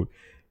episode.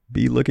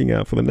 Be looking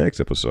out for the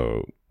next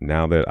episode.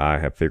 Now that I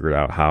have figured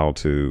out how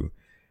to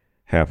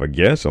have a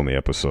guest on the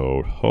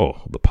episode,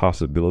 the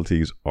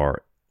possibilities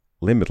are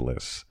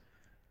limitless.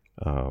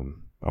 I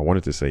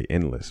wanted to say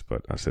endless,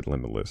 but I said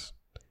limitless.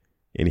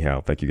 Anyhow,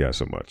 thank you guys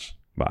so much.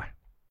 Bye.